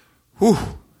brain,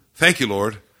 thank you,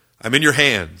 Lord. I'm in your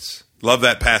hands. Love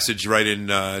that passage right in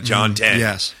John 10.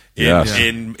 Yes.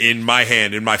 In my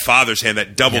hand, in my Father's hand,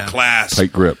 that double clasp.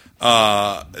 Tight grip.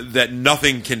 That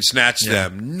nothing can snatch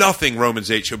them. Nothing,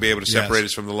 Romans 8, shall be able to separate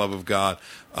us from the love of God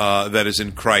that is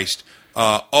in Christ.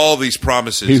 All these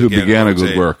promises. He who began a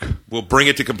good work will bring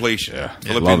it to completion.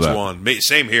 Philippians 1.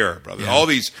 Same here, brother. All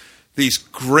these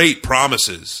great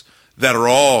promises that are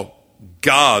all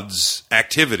God's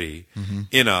activity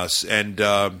in us. And,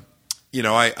 and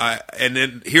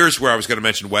then here's where I was going to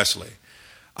mention Wesley.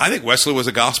 I think Wesley was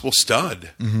a gospel stud.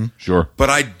 Sure. But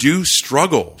I do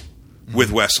struggle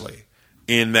with Wesley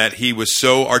in that he was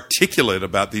so articulate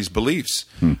about these beliefs.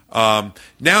 Now,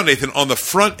 Nathan, on the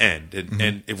front end,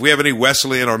 and if we have any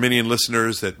Wesleyan Arminian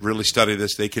listeners that really study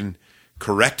this, they can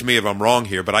correct me if I'm wrong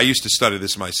here, but I used to study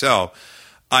this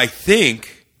myself. I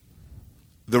think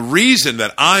the reason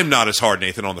that I'm not as hard,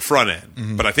 Nathan, on the front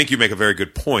end, but I think you make a very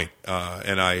good point,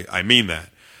 and I mean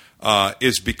that,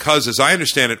 is because, as I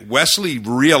understand it, Wesley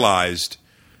realized,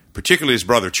 particularly his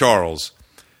brother Charles,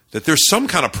 that there's some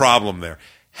kind of problem there.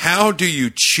 How do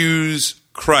you choose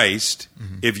Christ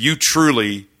if you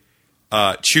truly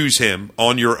choose him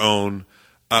on your own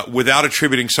without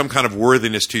attributing some kind of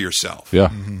worthiness to yourself?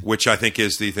 Which I think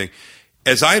is the thing.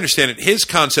 As I understand it, his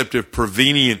concept of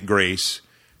prevenient grace,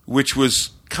 which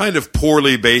was kind of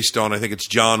poorly based on, I think it's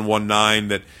John 1:9,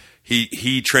 that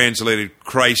he translated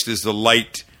Christ as the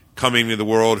light coming into the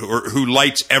world, or who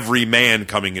lights every man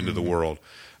coming into the world.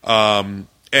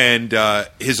 And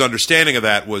his understanding of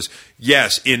that was,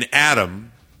 yes, in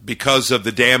Adam, because of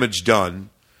the damage done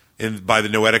by the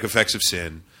noetic effects of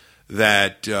sin,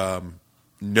 that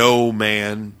no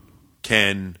man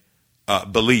can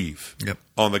believe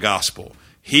on the gospel.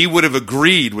 He would have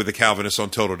agreed with the Calvinists on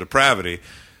total depravity.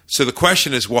 So the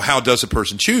question is, well, how does a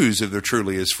person choose if there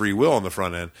truly is free will on the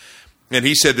front end? And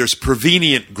he said there's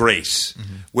prevenient grace,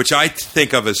 which I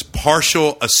think of as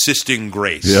partial assisting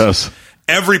grace. Yes.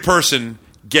 Every person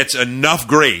gets enough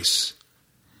grace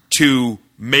to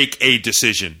make a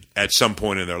decision at some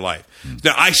point in their life.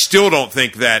 Now, I still don't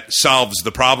think that solves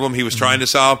the problem he was trying to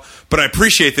solve, but I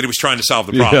appreciate that he was trying to solve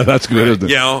the problem. Yeah, that's good, isn't it?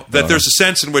 You know, that there's a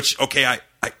sense in which, okay,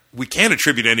 we can't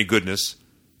attribute any goodness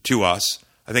to us.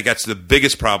 I think that's the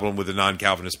biggest problem with the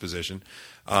non-Calvinist position.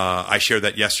 I shared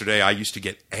that yesterday. I used to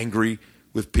get angry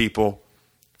with people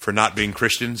for not being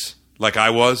Christians like I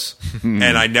was, and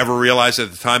I never realized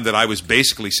at the time that I was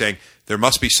basically saying, there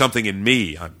must be something in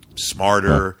me. I'm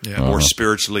smarter, more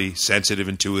spiritually sensitive,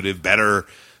 intuitive, better,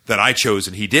 that I chose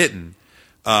and he didn't.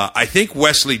 I think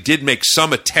Wesley did make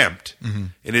some attempt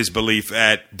in his belief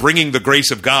at bringing the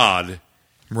grace of God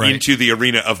into the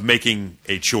arena of making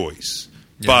a choice.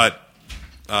 But,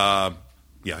 I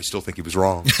still think he was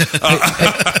wrong.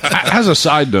 As a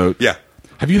side note,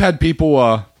 have you had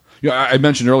people... I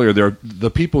mentioned earlier,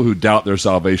 the people who doubt their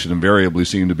salvation invariably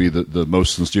seem to be the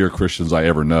most sincere Christians I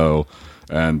ever know,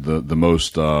 and the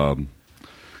most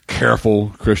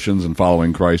careful Christians in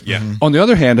following Christ. Yeah. On the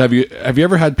other hand, have you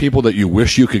ever had people that you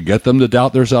wish you could get them to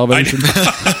doubt their salvation?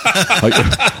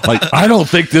 like I don't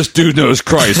think this dude knows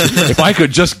Christ. If I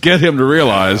could just get him to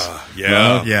realize. Have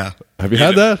you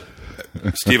had that?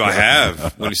 Steve, I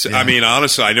have. When you say, I mean,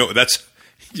 honestly, I know that's.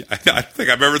 I think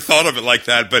I've never thought of it like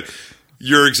that, but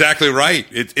you're exactly right.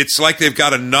 It's like they've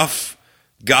got enough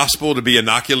gospel to be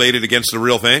inoculated against the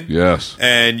real thing. Yes.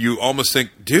 And you almost think,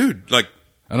 dude, like.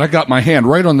 And I got my hand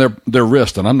right on their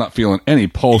wrist, and I'm not feeling any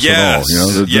pulse at all. You know,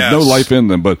 there's no life in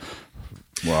them, but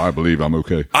I believe I'm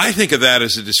okay. I think of that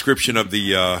as a description of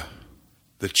the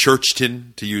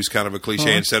churchton, to use kind of a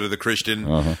cliche instead of the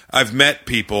Christian. I've met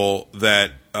people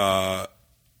that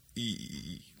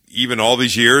even all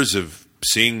these years of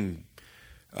seeing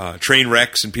train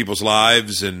wrecks in people's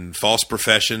lives and false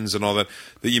professions and all that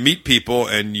you meet people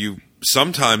and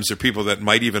sometimes they're people that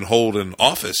might even hold an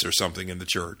office or something in the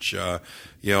church.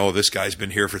 This guy's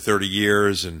been here for 30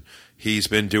 years and he's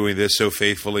been doing this so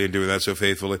faithfully and doing that so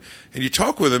faithfully. And you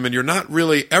talk with them and you're not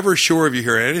really ever sure if you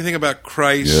hear anything about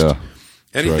Christ,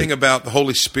 anything about the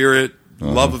Holy Spirit,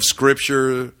 love of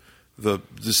Scripture, the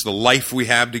life we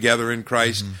have together in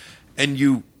Christ. And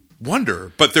you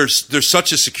wonder, but there's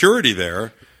such a security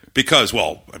there. Because,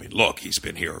 look, he's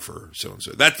been here for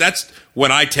so-and-so. That's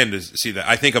when I tend to see that.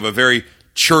 I think of a very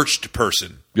churched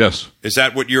person. Yes. Is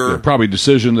that what you're... probably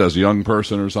decisioned as a young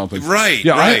person or something. Right,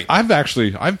 yeah, right. I've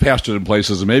pastored in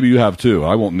places, and maybe you have too.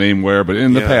 I won't name where, but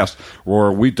in the past,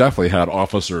 where we definitely had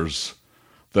officers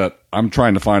that I'm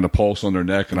trying to find a pulse on their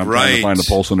neck, and I'm trying to find a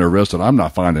pulse on their wrist, and I'm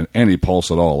not finding any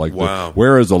pulse at all. Like,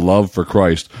 where is the love for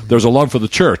Christ? There's a love for the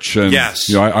church, and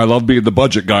I love being the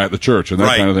budget guy at the church and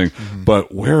that kind of thing.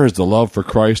 But where is the love for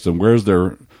Christ, and where's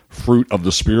their fruit of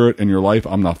the Spirit in your life?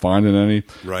 I'm not finding any.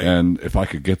 Right. And if I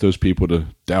could get those people to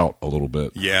doubt a little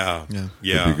bit, it'd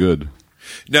be good.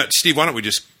 Now, Steve, why don't we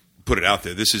just put it out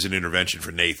there? This is an intervention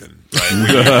for Nathan.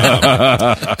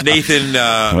 Right? Nathan,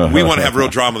 we want to have real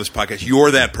drama on this podcast.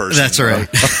 You're that person. That's right.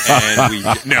 And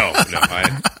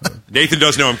Nathan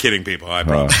does know I'm kidding people. I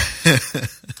promise.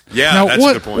 Now,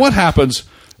 that's the point. What happens?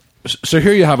 So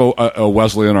here you have a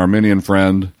Wesleyan Arminian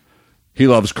friend. He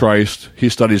loves Christ. He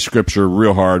studies Scripture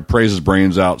real hard, prays his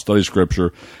brains out, studies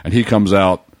Scripture, and he comes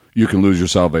out, you can lose your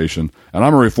salvation. And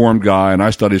I'm a Reformed guy, and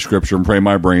I study Scripture and pray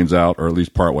my brains out, or at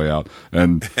least part way out.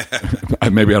 And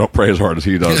maybe I don't pray as hard as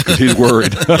he does, because he's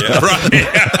worried. A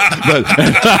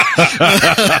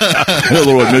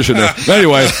little admission there.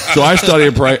 Anyway, so I study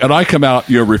and pray, and I come out,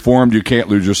 you're Reformed, you can't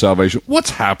lose your salvation. What's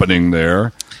happening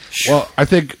there? Well, I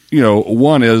think,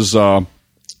 one is...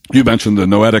 you mentioned the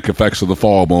noetic effects of the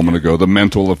fall a moment ago, the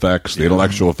mental effects, the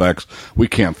intellectual effects. We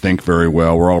can't think very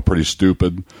well. We're all pretty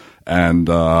stupid. And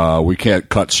we can't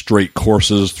cut straight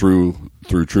courses through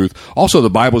truth. Also, the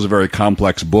Bible is a very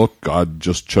complex book. God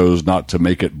just chose not to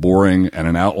make it boring and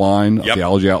an outline, a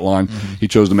theology outline. He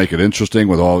chose to make it interesting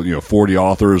with all 40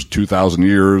 authors, 2,000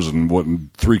 years,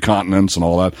 and 3 continents and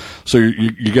all that. So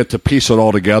you get to piece it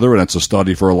all together, and it's a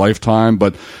study for a lifetime.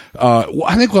 But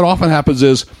I think what often happens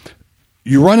is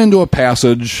you run into a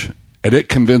passage, and it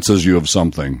convinces you of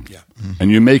something. Yeah.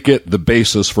 And you make it the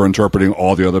basis for interpreting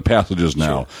all the other passages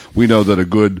now. Sure. We know that a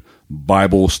good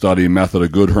Bible study method, a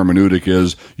good hermeneutic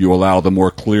is you allow the more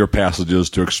clear passages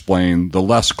to explain the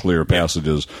less clear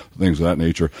passages, things of that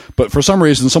nature. But for some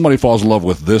reason, somebody falls in love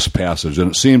with this passage,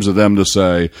 and it seems to them to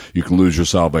say you can lose your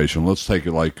salvation. Let's take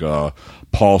it like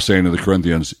Paul saying to the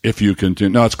Corinthians, if you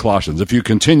continue, no, it's Colossians, if you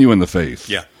continue in the faith.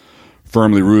 Yeah.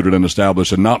 Firmly rooted and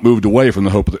established and not moved away from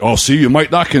the hope of see, you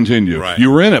might not continue. Right. You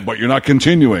were in it, but you're not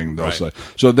continuing, they'll say.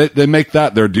 So they make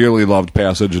that their dearly loved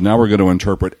passage, and now we're going to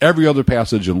interpret every other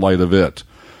passage in light of it.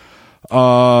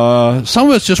 Some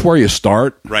of it's just where you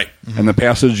start. Right. And the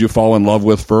passage you fall in love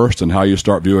with first and how you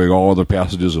start viewing all other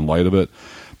passages in light of it.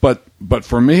 But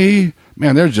for me,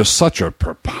 man, there's just such a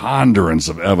preponderance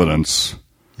of evidence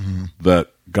that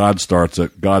God starts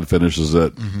it, God finishes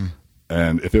it.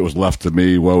 And if it was left to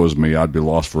me, woe is me, I'd be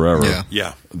lost forever.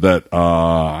 Yeah. That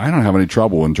I don't have any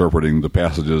trouble interpreting the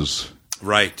passages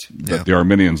that the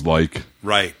Arminians like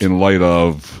in light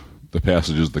of the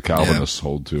passages the Calvinists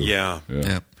hold to. Yeah,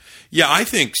 I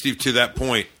think, Steve, to that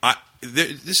point,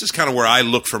 this is kind of where I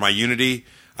look for my unity.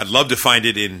 I'd love to find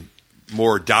it in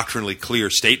more doctrinally clear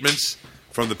statements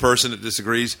from the person that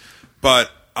disagrees. But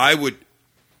I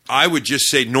would just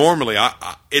say normally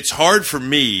it's hard for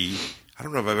me. I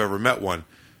don't know if I've ever met one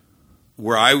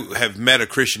where I have met a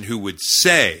Christian who would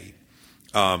say,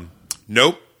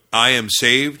 nope, I am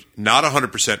saved not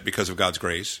 100% because of God's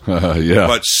grace,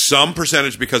 but some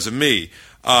percentage because of me.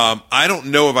 I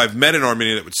don't know if I've met an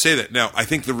Arminian that would say that. Now, I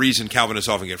think the reason Calvinists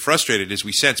often get frustrated is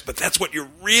we sense, but that's what you're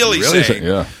really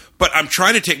saying. But I'm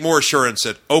trying to take more assurance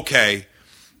that, okay,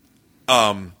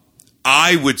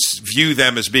 I would view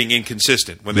them as being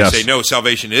inconsistent when they say, no,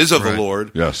 salvation is of the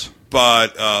Lord.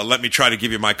 But let me try to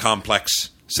give you my complex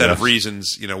set of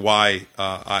reasons, why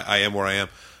I am where I am.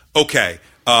 Okay,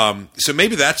 so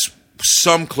maybe that's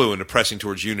some clue into pressing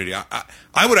towards unity.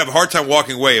 I would have a hard time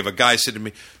walking away if a guy said to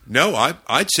me, no,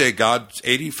 I'd say God's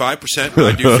 85%,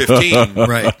 I do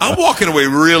 15. I'm walking away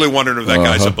really wondering if that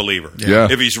guy's a believer.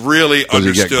 If he's really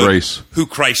understood who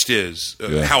Christ is,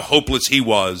 how hopeless he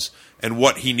was, and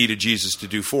what he needed Jesus to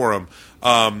do for him.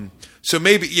 So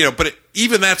maybe, but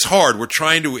even that's hard. We're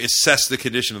trying to assess the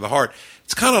condition of the heart.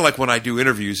 It's kind of like when I do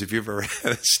interviews, if you've ever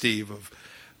had it, Steve,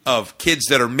 of kids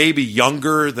that are maybe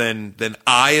younger than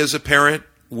I as a parent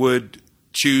would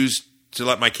choose to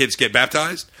let my kids get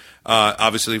baptized.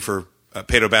 Obviously for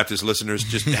Paedo Baptist listeners,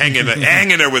 just hang in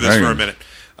there with us for a minute.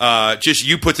 Just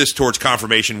you put this towards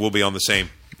confirmation, we'll be on the same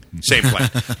plan.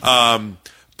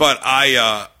 But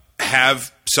I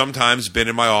have sometimes been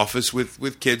in my office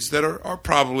with kids that are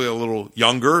probably a little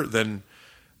younger than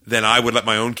I would let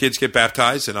my own kids get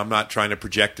baptized, and I'm not trying to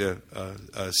project a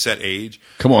set age.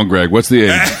 Come on, Greg. What's the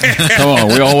age? Come on.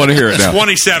 We all want to hear it now.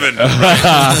 27.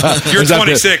 Right? You're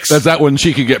 26. Is that when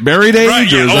she could get married age?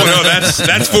 Right, yeah. No,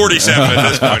 that's 47 at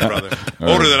this point, brother.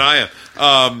 Older than I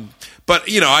am. But,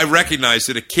 I recognize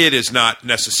that a kid is not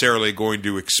necessarily going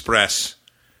to express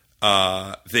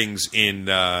things in,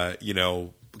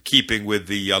 keeping with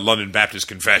the London Baptist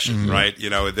Confession, right?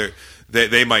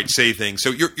 They might say things.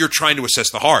 So you're trying to assess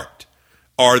the heart.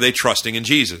 Are they trusting in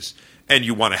Jesus? And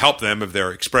you want to help them if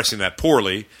they're expressing that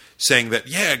poorly, saying that,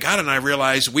 God and I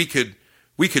realize we could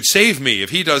save me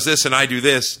if he does this and I do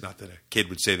this. Not that a kid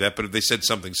would say that, but if they said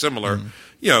something similar,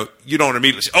 you don't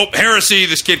immediately say, heresy,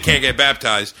 this kid can't get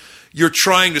baptized. You're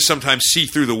trying to sometimes see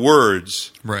through the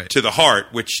words to the heart,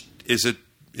 which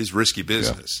is risky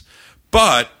business.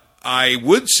 But I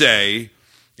would say,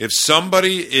 if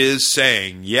somebody is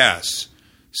saying, yes,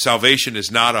 salvation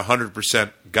is not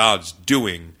 100% God's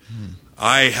doing,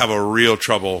 I have a real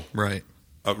trouble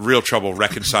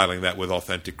reconciling that with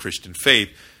authentic Christian faith.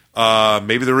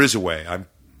 Maybe there is a way. I'm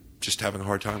just having a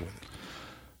hard time with it.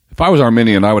 If I was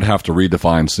Arminian, I would have to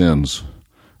redefine sins.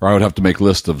 Or I would have to make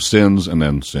lists of sins and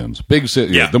then sins. Big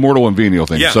sin, the mortal and venial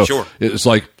thing. Yeah, so sure. It's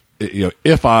like,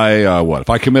 if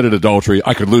I committed adultery,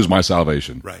 I could lose my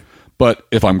salvation. Right. But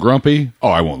if I'm grumpy,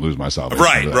 I won't lose my salvation.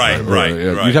 Right.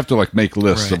 You'd have to make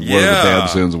lists of what are the bad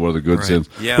sins and what are the good sins,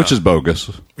 which is bogus.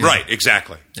 Right,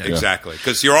 exactly.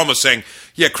 Because you're almost saying,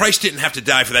 Christ didn't have to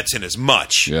die for that sin as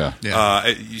much. You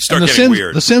start getting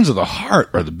weird. The sins of the heart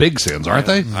are the big sins, aren't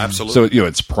they? Absolutely. So,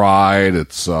 it's pride,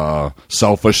 it's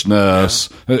selfishness.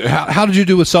 How did you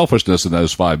do with selfishness in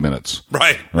those 5 minutes?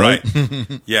 Right.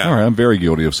 Yeah. All right, I'm very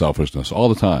guilty of selfishness all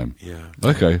the time. Yeah.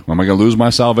 Okay, am I going to lose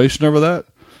my salvation over that?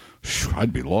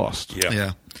 I'd be lost.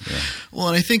 Yeah. Well,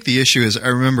 and I think the issue is, I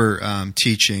remember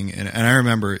teaching, and I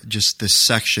remember just this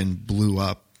section blew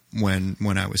up when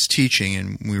I was teaching,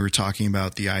 and we were talking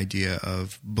about the idea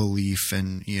of belief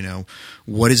and,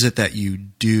 what is it that you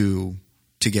do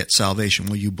to get salvation?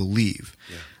 Well, you believe.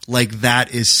 Yeah. Like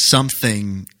that is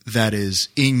something that is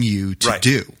in you to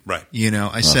do. Right.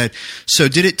 I said, so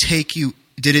did it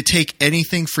take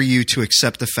anything for you to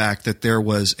accept the fact that there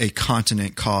was a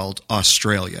continent called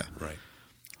Australia? Right.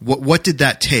 What did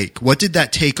that take? What did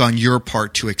that take on your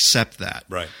part to accept that?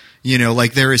 Right.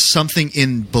 Like there is something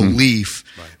in belief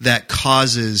that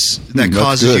causes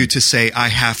you to say,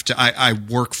 I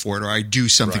work for it, or I do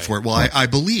something for it. Well, I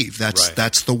believe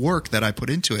that's the work that I put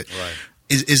into it. Right.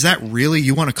 Is that really,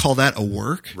 you want to call that a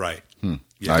work? Right.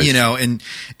 Yeah.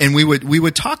 And we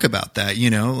would talk about that,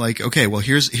 like, okay, well,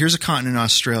 here's a continent in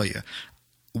Australia.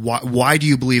 Why do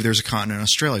you believe there's a continent in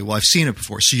Australia? Well, I've seen it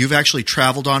before. So you've actually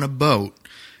traveled on a boat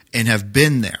and have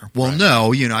been there. Well,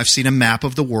 no, I've seen a map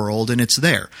of the world and it's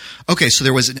there. Okay, so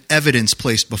there was an evidence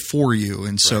placed before you,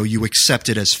 and so you accept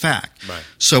it as fact. Right.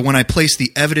 So when I place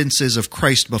the evidences of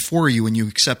Christ before you and you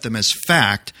accept them as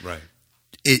fact,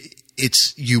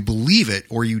 it's you believe it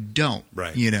or you don't.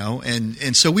 Right.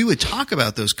 And so we would talk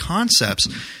about those concepts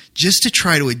just to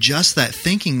try to adjust that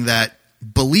thinking that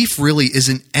belief really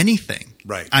isn't anything.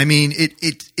 Right. I mean,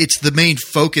 it's the main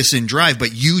focus and drive,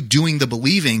 but you doing the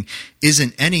believing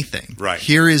isn't anything. Right.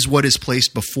 Here is what is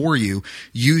placed before you.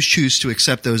 You choose to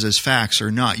accept those as facts or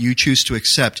not. You choose to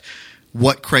accept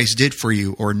what Christ did for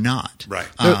you or not. Right.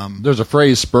 There's a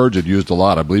phrase Spurgeon used a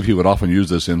lot. I believe he would often use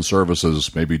this in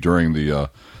services, maybe during the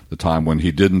time when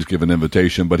he didn't give an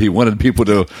invitation, but he wanted people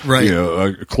to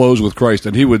close with Christ,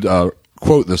 and he would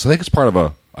quote this. I think it's part of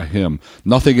a hymn.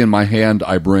 Nothing in my hand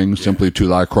I bring, simply to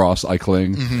thy cross I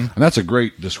cling. Mm-hmm. And that's a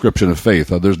great description of faith.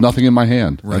 There's nothing in my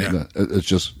hand. Right.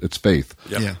 It's faith.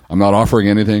 Yep. Yeah. I'm not offering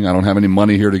anything. I don't have any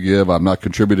money here to give. I'm not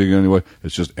contributing in any way.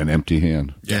 It's just an empty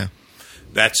hand. Yeah.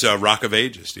 That's Rock of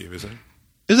Ages, Steve, isn't it?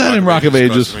 Is that in Rock of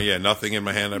Ages? Yeah, nothing in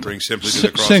my hand I bring, simply to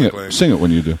the cross Sing I it. cling. Sing it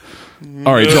when you do.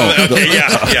 All right, don't. Okay,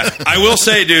 yeah. I will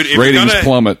say, dude, if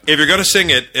you're gonna sing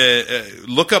it,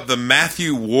 look up the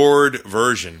Matthew Ward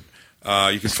version.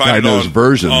 You can find it on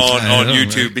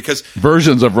YouTube, because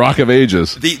versions of Rock of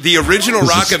Ages. The original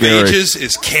Rock of Ages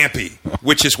is campy,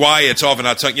 which is why it's often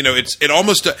not sung. It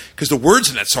almost because the words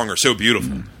in that song are so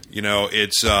beautiful.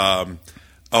 It's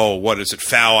what is it?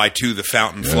 Foul I to the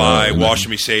fountain fly, wash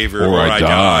me, Savior, or I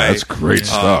die. That's great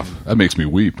stuff. That makes me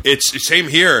weep. It's same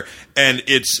here, and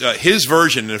it's his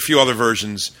version and a few other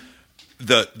versions.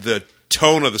 The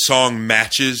tone of the song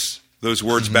matches those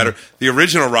words better. The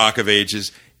original Rock of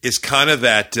Ages is kind of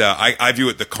that. I view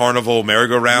it the carnival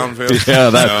merry-go-round. Rock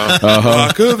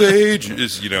of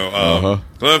Ages.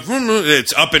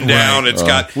 It's up and down. It's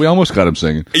got. We almost got him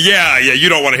singing. Yeah. You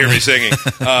don't want to hear me singing,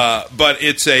 but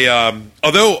it's a.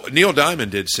 Although Neil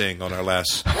Diamond did sing on our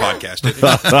last podcast, didn't he?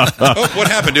 What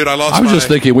happened, dude? I lost. I was just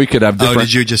thinking we could have different.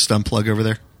 Did you just unplug over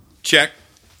there? Check.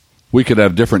 We could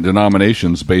have different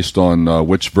denominations based on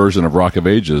which version of Rock of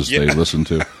Ages they listen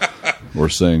to or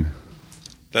sing.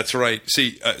 That's right.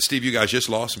 See, Steve, you guys just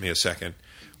lost me a second.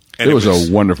 And it was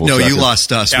a wonderful second. You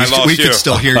lost us. Yeah, we could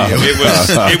still hear you.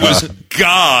 It was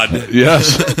God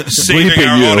saving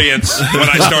our audience when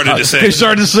I started to sing. He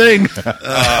started to sing.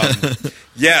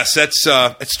 Yes,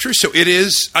 it's true. So it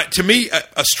is, to me,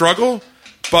 a struggle,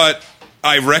 but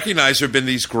I recognize there have been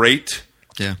these great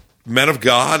men of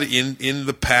God in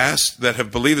the past that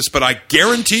have believed this, but I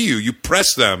guarantee you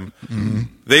press them,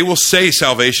 they will say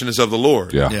salvation is of the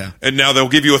Lord. Yeah. And now they'll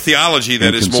give you a theology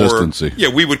that is more,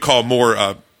 we would call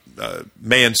more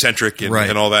man-centric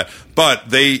and all that. But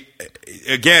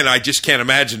I just can't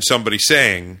imagine somebody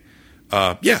saying,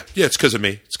 it's because of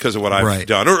me. It's because of what I've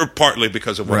done, or partly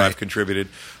because of what I've contributed.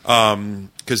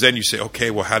 Because then you say, okay,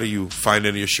 well, how do you find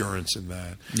any assurance in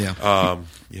that?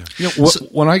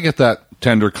 When I get that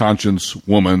tender conscience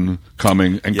woman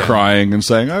coming and crying and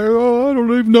saying, I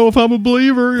don't even know if I'm a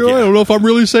believer. I don't know if I'm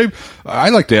really saved. I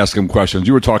like to ask them questions.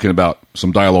 You were talking about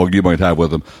some dialogue you might have with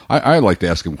them. I like to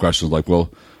ask them questions like, well,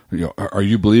 are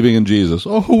you believing in Jesus?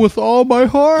 Oh, with all my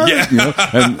heart. Yeah.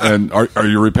 And are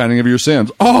you repenting of your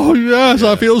sins? Oh, yes.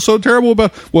 I feel so terrible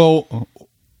about. Well,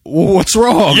 what's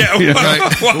wrong?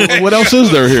 What else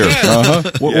is there here?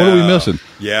 What are we missing?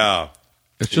 Yeah.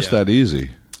 It's just that easy.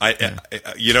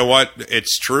 You know what?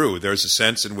 It's true. There's a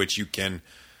sense in which you can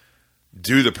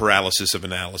do the paralysis of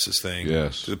analysis thing.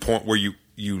 Yes. To the point where you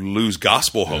lose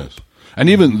gospel hope. Yes. And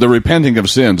even the repenting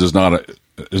of sins is not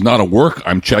is not a work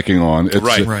I'm checking on. It's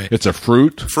Right. It's a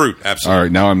fruit. Fruit, absolutely. All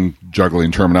right, now I'm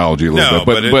juggling terminology a little No,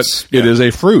 bit, but it is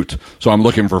a fruit. So I'm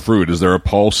looking for fruit. Is there a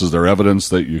pulse? Is there evidence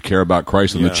that you care about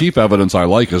Christ? And the chief evidence I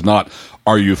like is not,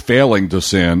 are you failing to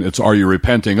sin? It's, are you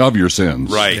repenting of your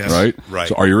sins? Right. Yes. Right.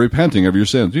 So are you repenting of your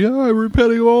sins? Yeah, I'm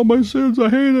repenting of all my sins. I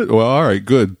hate it. Well, all right,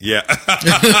 good. Yeah.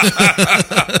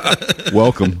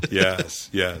 Welcome. Yes.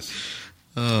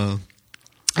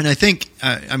 And I think,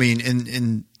 I mean,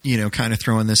 in kind of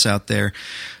throwing this out there,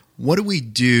 what do we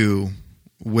do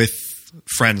with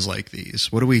friends like these?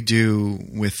 What do we do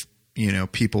with,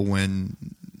 people when,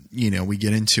 we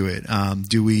get into it?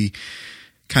 Do we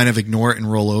kind of ignore it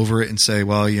and roll over it and say,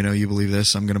 well, you believe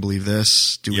this, I'm going to believe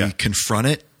this? Do we confront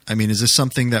it? I mean, is this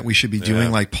something that we should be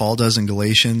doing like Paul does in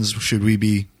Galatians? Should we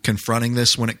be confronting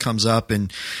this when it comes up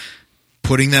and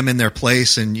putting them in their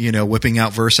place and, whipping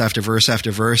out verse after verse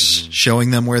after verse,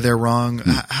 showing them where they're wrong?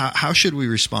 How should we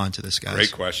respond to this, guys?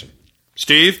 Great question.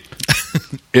 Steve?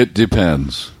 It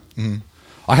depends.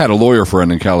 I had a lawyer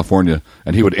friend in California,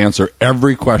 and he would answer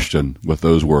every question with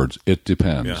those words. It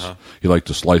depends. He liked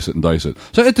to slice it and dice it.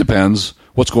 So it depends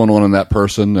what's going on in that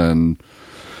person and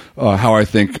how I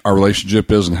think our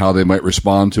relationship is and how they might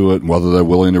respond to it and whether they're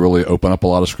willing to really open up a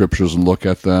lot of scriptures and look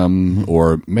at them.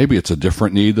 Or maybe it's a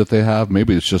different need that they have.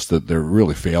 Maybe it's just that they're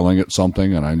really failing at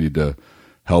something and I need to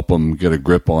help them get a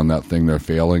grip on that thing they're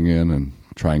failing in and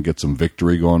try and get some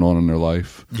victory going on in their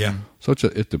life. Yeah. So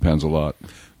it depends a lot.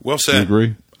 Well said. Do you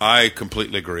agree? I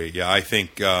completely agree. Yeah, I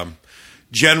think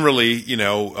generally,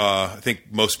 I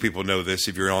think most people know this.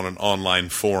 If you're on an online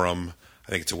forum,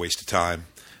 I think it's a waste of time.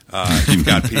 You've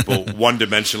got people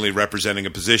one-dimensionally representing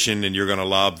a position, and you're going to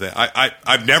lob that.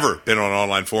 I've never been on an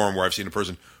online forum where I've seen a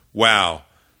person, wow,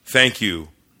 thank you,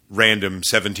 random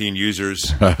 17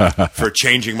 users, for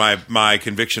changing my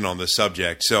conviction on this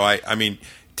subject. So, I mean,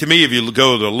 to me, if you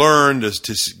go to learn,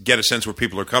 to get a sense where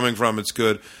people are coming from, it's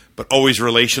good. But always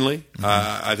relationally,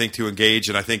 I think, to engage.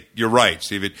 And I think you're right,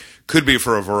 Steve. It could be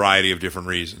for a variety of different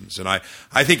reasons. And I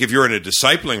think if you're in a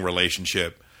discipling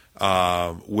relationship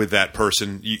with that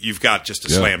person, you've got just a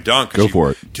slam dunk. Go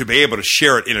for it. To be able to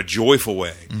share it in a joyful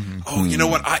way. Oh, you know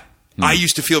what? I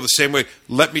used to feel the same way.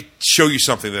 Let me show you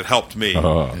something that helped me.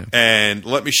 And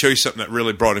let me show you something that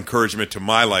really brought encouragement to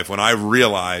my life when I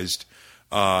realized,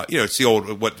 it's the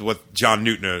old, what John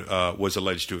Newton was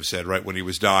alleged to have said, right? When he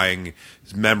was dying,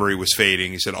 his memory was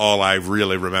fading. He said, all I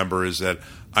really remember is that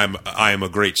I am a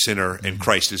great sinner and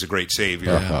Christ is a great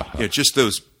Savior. Just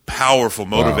those powerful,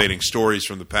 motivating stories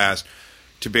from the past,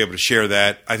 to be able to share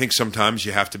that. I think sometimes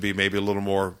you have to be maybe a little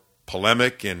more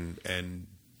polemic and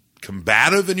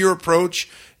combative in your approach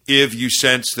if you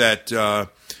sense that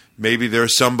maybe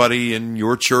there's somebody in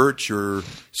your church or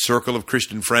circle of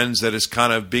Christian friends that is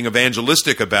kind of being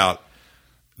evangelistic about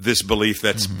this belief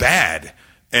that's bad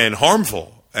and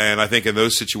harmful. And I think in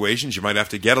those situations you might have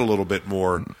to get a little bit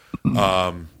more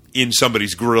in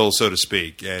somebody's grill, so to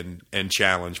speak, and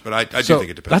challenge. But I do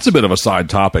think it depends. That's a bit of a side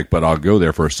topic, but I'll go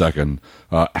there for a second.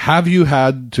 Have you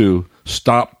had to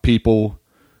stop people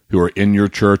who are in your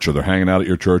church or they're hanging out at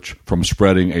your church from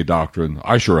spreading a doctrine?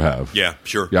 I sure have. Yeah,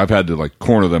 sure. Yeah, I've had to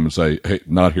corner them and say, "Hey,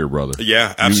 not here, brother."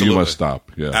 Yeah, absolutely. You must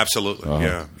stop. Yeah, absolutely.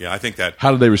 Yeah. I think that.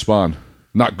 How did they respond?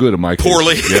 Not good in my case.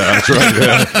 Poorly. Yeah, that's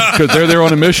right. Because they're there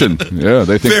on a mission. Yeah,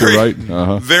 they think they're right.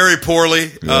 Very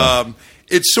poorly. Yeah.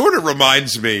 It sort of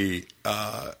reminds me,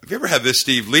 have you ever had this,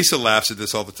 Steve? Lisa laughs at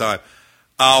this all the time.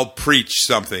 I'll preach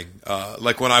something,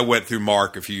 like when I went through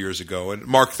Mark a few years ago, and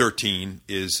Mark 13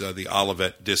 is the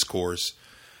Olivet Discourse,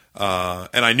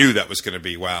 and I knew that was going to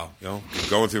be,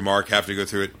 going through Mark, have to go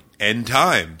through it, end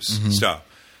times stuff.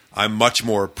 I'm much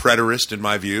more preterist in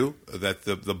my view, that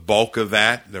the bulk of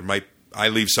that, I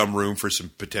leave some room for some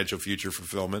potential future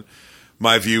fulfillment.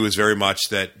 My view is very much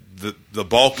that the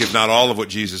bulk, if not all of what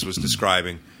Jesus was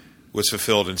describing, was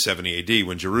fulfilled in 70 AD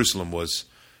when Jerusalem was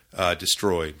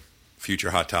destroyed.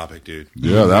 Future hot topic, dude.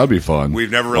 Yeah, that would be fun.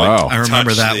 We've never really I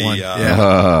remember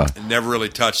that one. Never really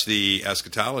touched the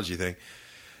eschatology thing.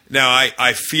 Now,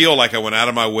 I feel like I went out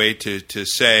of my way to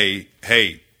say,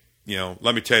 hey,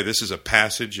 let me tell you, this is a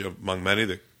passage among many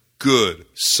that good,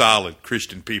 solid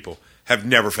Christian people have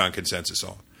never found consensus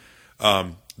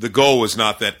on. The goal was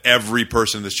not that every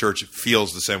person in this church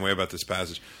feels the same way about this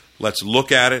passage. Let's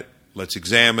look at it. Let's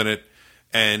examine it.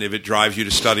 And if it drives you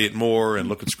to study it more and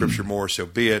look at Scripture more, so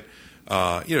be it.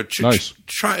 Nice.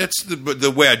 Try. It's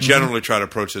the way I generally try to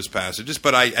approach those passages.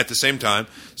 But I, at the same time,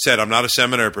 said I'm not a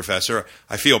seminary professor.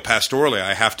 I feel pastorally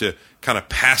I have to kind of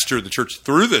pastor the church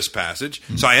through this passage.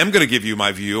 So I am going to give you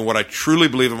my view and what I truly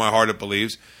believe in my heart it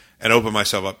believes, and open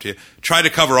myself up to you. Try to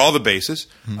cover all the bases.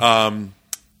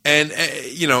 And,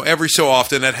 every so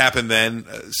often that happened then,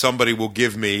 somebody will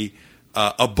give me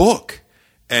a book.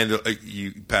 And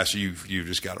Pastor, you've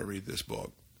just got to read this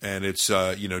book. And it's,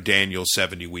 Daniel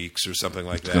 70 weeks or something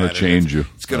like that. It's going to change you.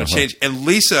 It's going to change. And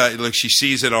Lisa, she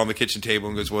sees it on the kitchen table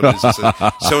and goes, what is this?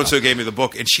 So-and-so gave me the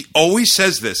book. And she always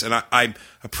says this, and I'm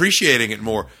appreciating it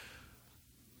more.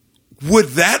 Would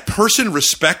that person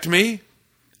respect me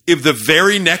if the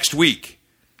very next week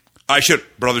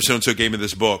Brother so-and-so gave me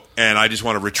this book, and I just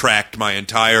want to retract my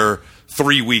entire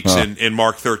 3 weeks in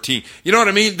Mark 13. You know what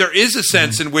I mean? There is a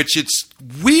sense in which it's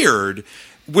weird,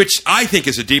 which I think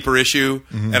is a deeper issue,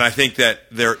 and I think that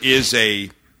there is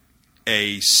a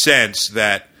sense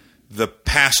that the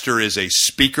pastor is a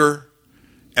speaker,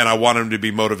 and I want him to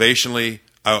be motivational.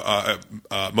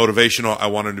 I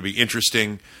want him to be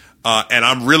interesting. And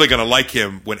I'm really going to like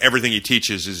him when everything he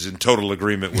teaches is in total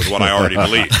agreement with what I already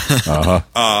believe.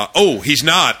 He's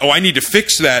not. I need to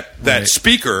fix that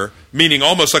speaker, meaning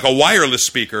almost like a wireless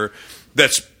speaker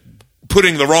that's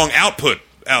putting the wrong output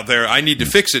out there. I need to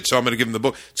fix it, so I'm going to give him the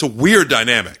book. It's a weird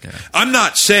dynamic. Yeah. I'm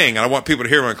not saying, and I want people to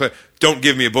hear my clear, don't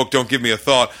give me a book, don't give me a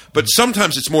thought, but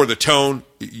sometimes it's more the tone.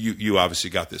 You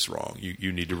obviously got this wrong.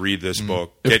 You need to read this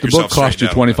book. If the book cost you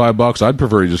 $25, I'd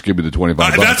prefer you just give me the $25.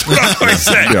 That's what I was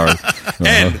saying.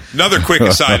 And another quick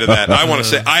aside of that, I want to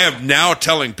say, I am now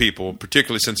telling people,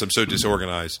 particularly since I'm so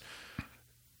disorganized,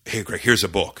 hey, Greg, here's a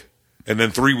book. And then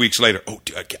 3 weeks later,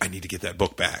 I need to get that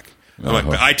book back.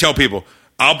 I tell people,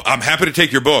 I'm happy to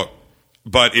take your book,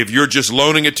 but if you're just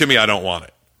loaning it to me, I don't want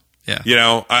it.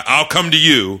 Yeah. I'll come to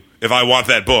you if I want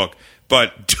that book,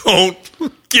 but don't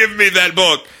give me that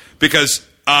book because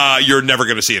you're never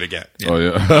going to see it again.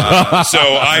 So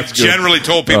I've generally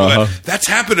told people that's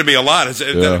happened to me a lot,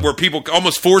 where people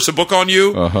almost force a book on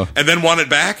you and then want it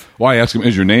back. Well, I ask them,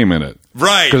 is your name in it?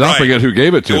 Right. Because I forget who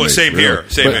gave it to me. Same here.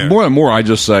 More and more, I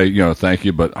just say, thank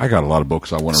you, but I got a lot of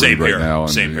books I want to read right now.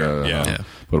 Same here.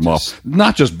 Put them off.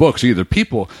 Not just books either.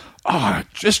 People, it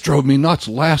just drove me nuts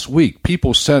last week.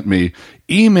 People sent me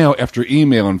email after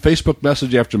email and Facebook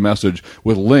message after message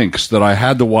with links that I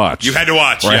had to watch. You had to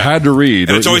watch. I had to read.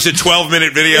 And it's always a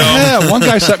 12-minute video. Yeah, one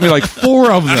guy sent me like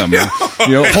 4 of them.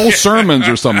 Whole sermons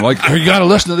or something. Like, you got to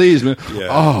listen to these. Man. Yeah.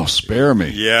 Oh, spare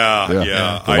me. Yeah.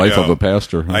 The life of a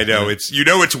pastor. I know.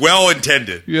 It's well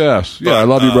intended. Yes. Yeah, I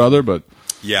love you, brother, but...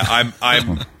 Yeah,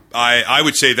 I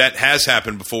would say that has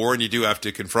happened before, and you do have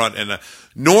to confront. And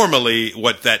normally,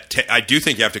 I do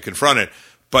think you have to confront it,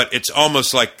 but it's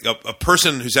almost like a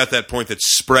person who's at that point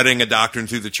that's spreading a doctrine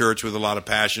through the church with a lot of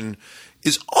passion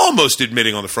is almost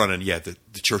admitting on the front end,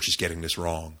 the church is getting this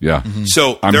wrong. Yeah.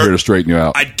 So I'm here to straighten you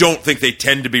out. I don't think they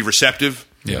tend to be receptive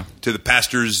to the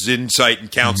pastor's insight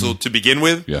and counsel to begin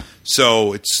with. Yeah.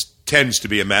 So it tends to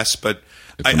be a mess, but...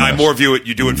 I more view it,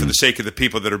 you do it for the sake of the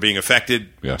people that are being affected,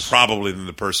 probably than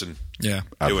the person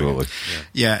absolutely.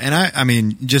 Yeah, and I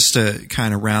mean, just to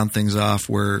kind of round things off,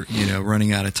 we're,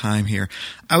 running out of time here.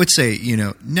 I would say,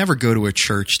 never go to a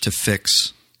church to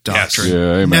fix doctrine. Yes.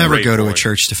 Yeah, never go to a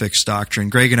church to fix doctrine.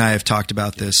 Greg and I have talked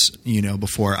about this,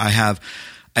 before. I have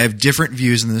different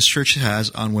views than this church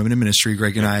has on women in ministry.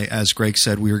 Greg and I, as Greg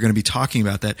said, we were going to be talking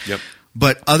about that. Yep.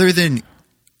 But other than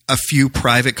a few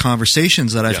private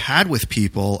conversations that I've had with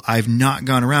people, I've not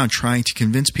gone around trying to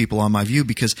convince people on my view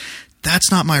because that's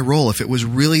not my role. If it was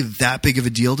really that big of a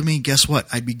deal to me, guess what?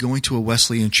 I'd be going to a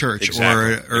Wesleyan church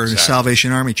or a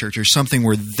Salvation Army church or something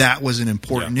where that was an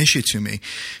important issue to me,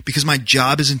 because my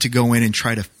job isn't to go in and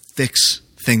try to fix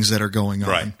things that are going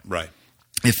on. Right.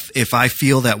 If I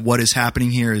feel that what is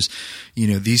happening here is,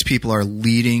 these people are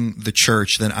leading the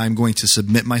church, then I'm going to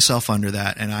submit myself under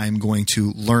that, and I'm going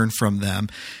to learn from them.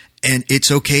 And it's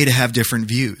okay to have different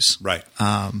views. Right.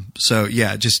 So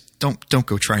just don't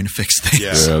go trying to fix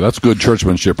things. Yeah, that's good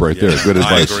churchmanship right there. Good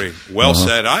advice. I agree. Well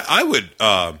said. I would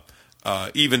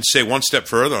even say one step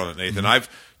further on it, Nathan. I've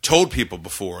told people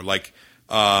before, like,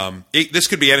 this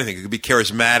could be anything. It could be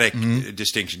charismatic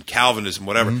distinction, Calvinism,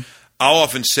 whatever. I'll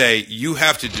often say you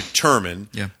have to determine,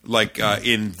 like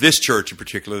in this church in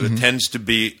particular, that tends to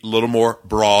be a little more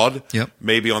broad.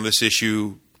 Maybe on this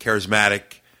issue, charismatic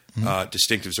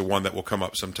distinctives are one that will come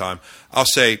up sometime. I'll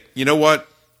say, you know what?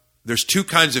 There's 2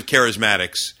 kinds of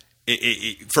charismatics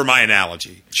for my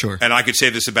analogy. Sure. And I could say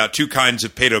this about 2 kinds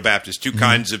of Paedo-Baptists, 2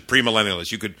 kinds of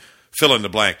premillennialists. You could fill in the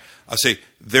blank. I'll say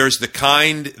there's the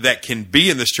kind that can be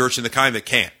in this church and the kind that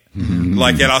can't. And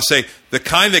I'll say the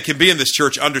kind that can be in this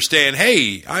church understand,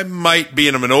 hey, I might be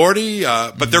in a minority,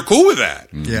 but they're cool with that.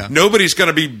 Yeah. Nobody's going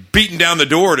to be beating down the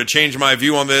door to change my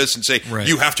view on this and say,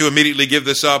 you have to immediately give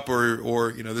this up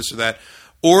or this or that.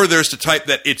 Or there's the type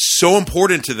that it's so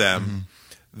important to them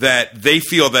that they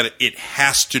feel that it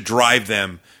has to drive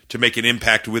them to make an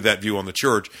impact with that view on the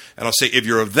church. And I'll say, if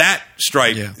you're of that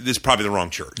stripe, this is probably the wrong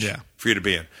church for you to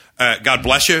be in. God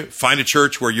bless you. Find a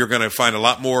church where you're going to find a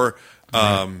lot more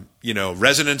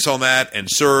resonance on that and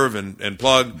serve and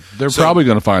plug. They're probably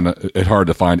going to find it hard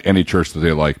to find any church that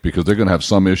they like because they're going to have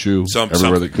some issue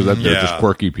everywhere because they're just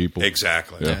quirky people.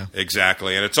 Exactly. Yeah.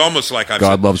 Exactly. And it's almost like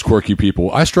God loves quirky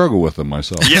people. I struggle with them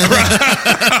myself. Yeah, right.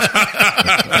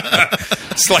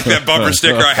 It's like that bumper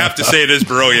sticker. I have to say it is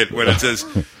brilliant when it says,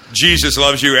 Jesus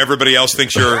loves you. Everybody else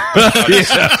thinks you're.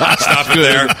 Stop it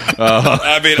there.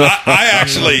 I mean, I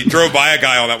actually drove by a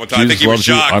guy on that one time. Jesus I think he was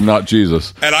shocked. I'm not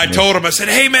Jesus. And I told him, I said,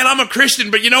 hey, man, I'm a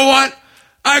Christian, but you know what?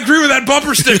 I agree with that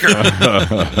bumper sticker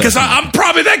because I'm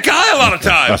probably that guy a lot of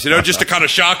times, just to kind of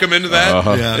shock him into that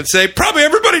and say, probably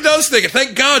everybody does think it.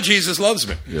 Thank God Jesus loves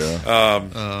me. Yeah.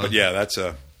 But yeah, that's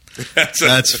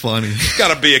funny. It's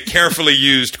got to be a carefully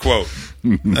used quote.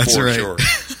 That's right. Sure.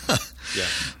 Yeah.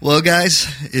 Well, guys,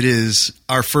 it is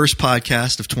our first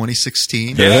podcast of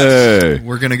 2016. Hey.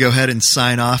 We're going to go ahead and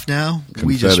sign off now. Confetti.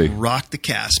 We just rocked the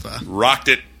Casbah. Rocked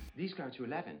it. Please go to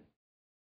 11.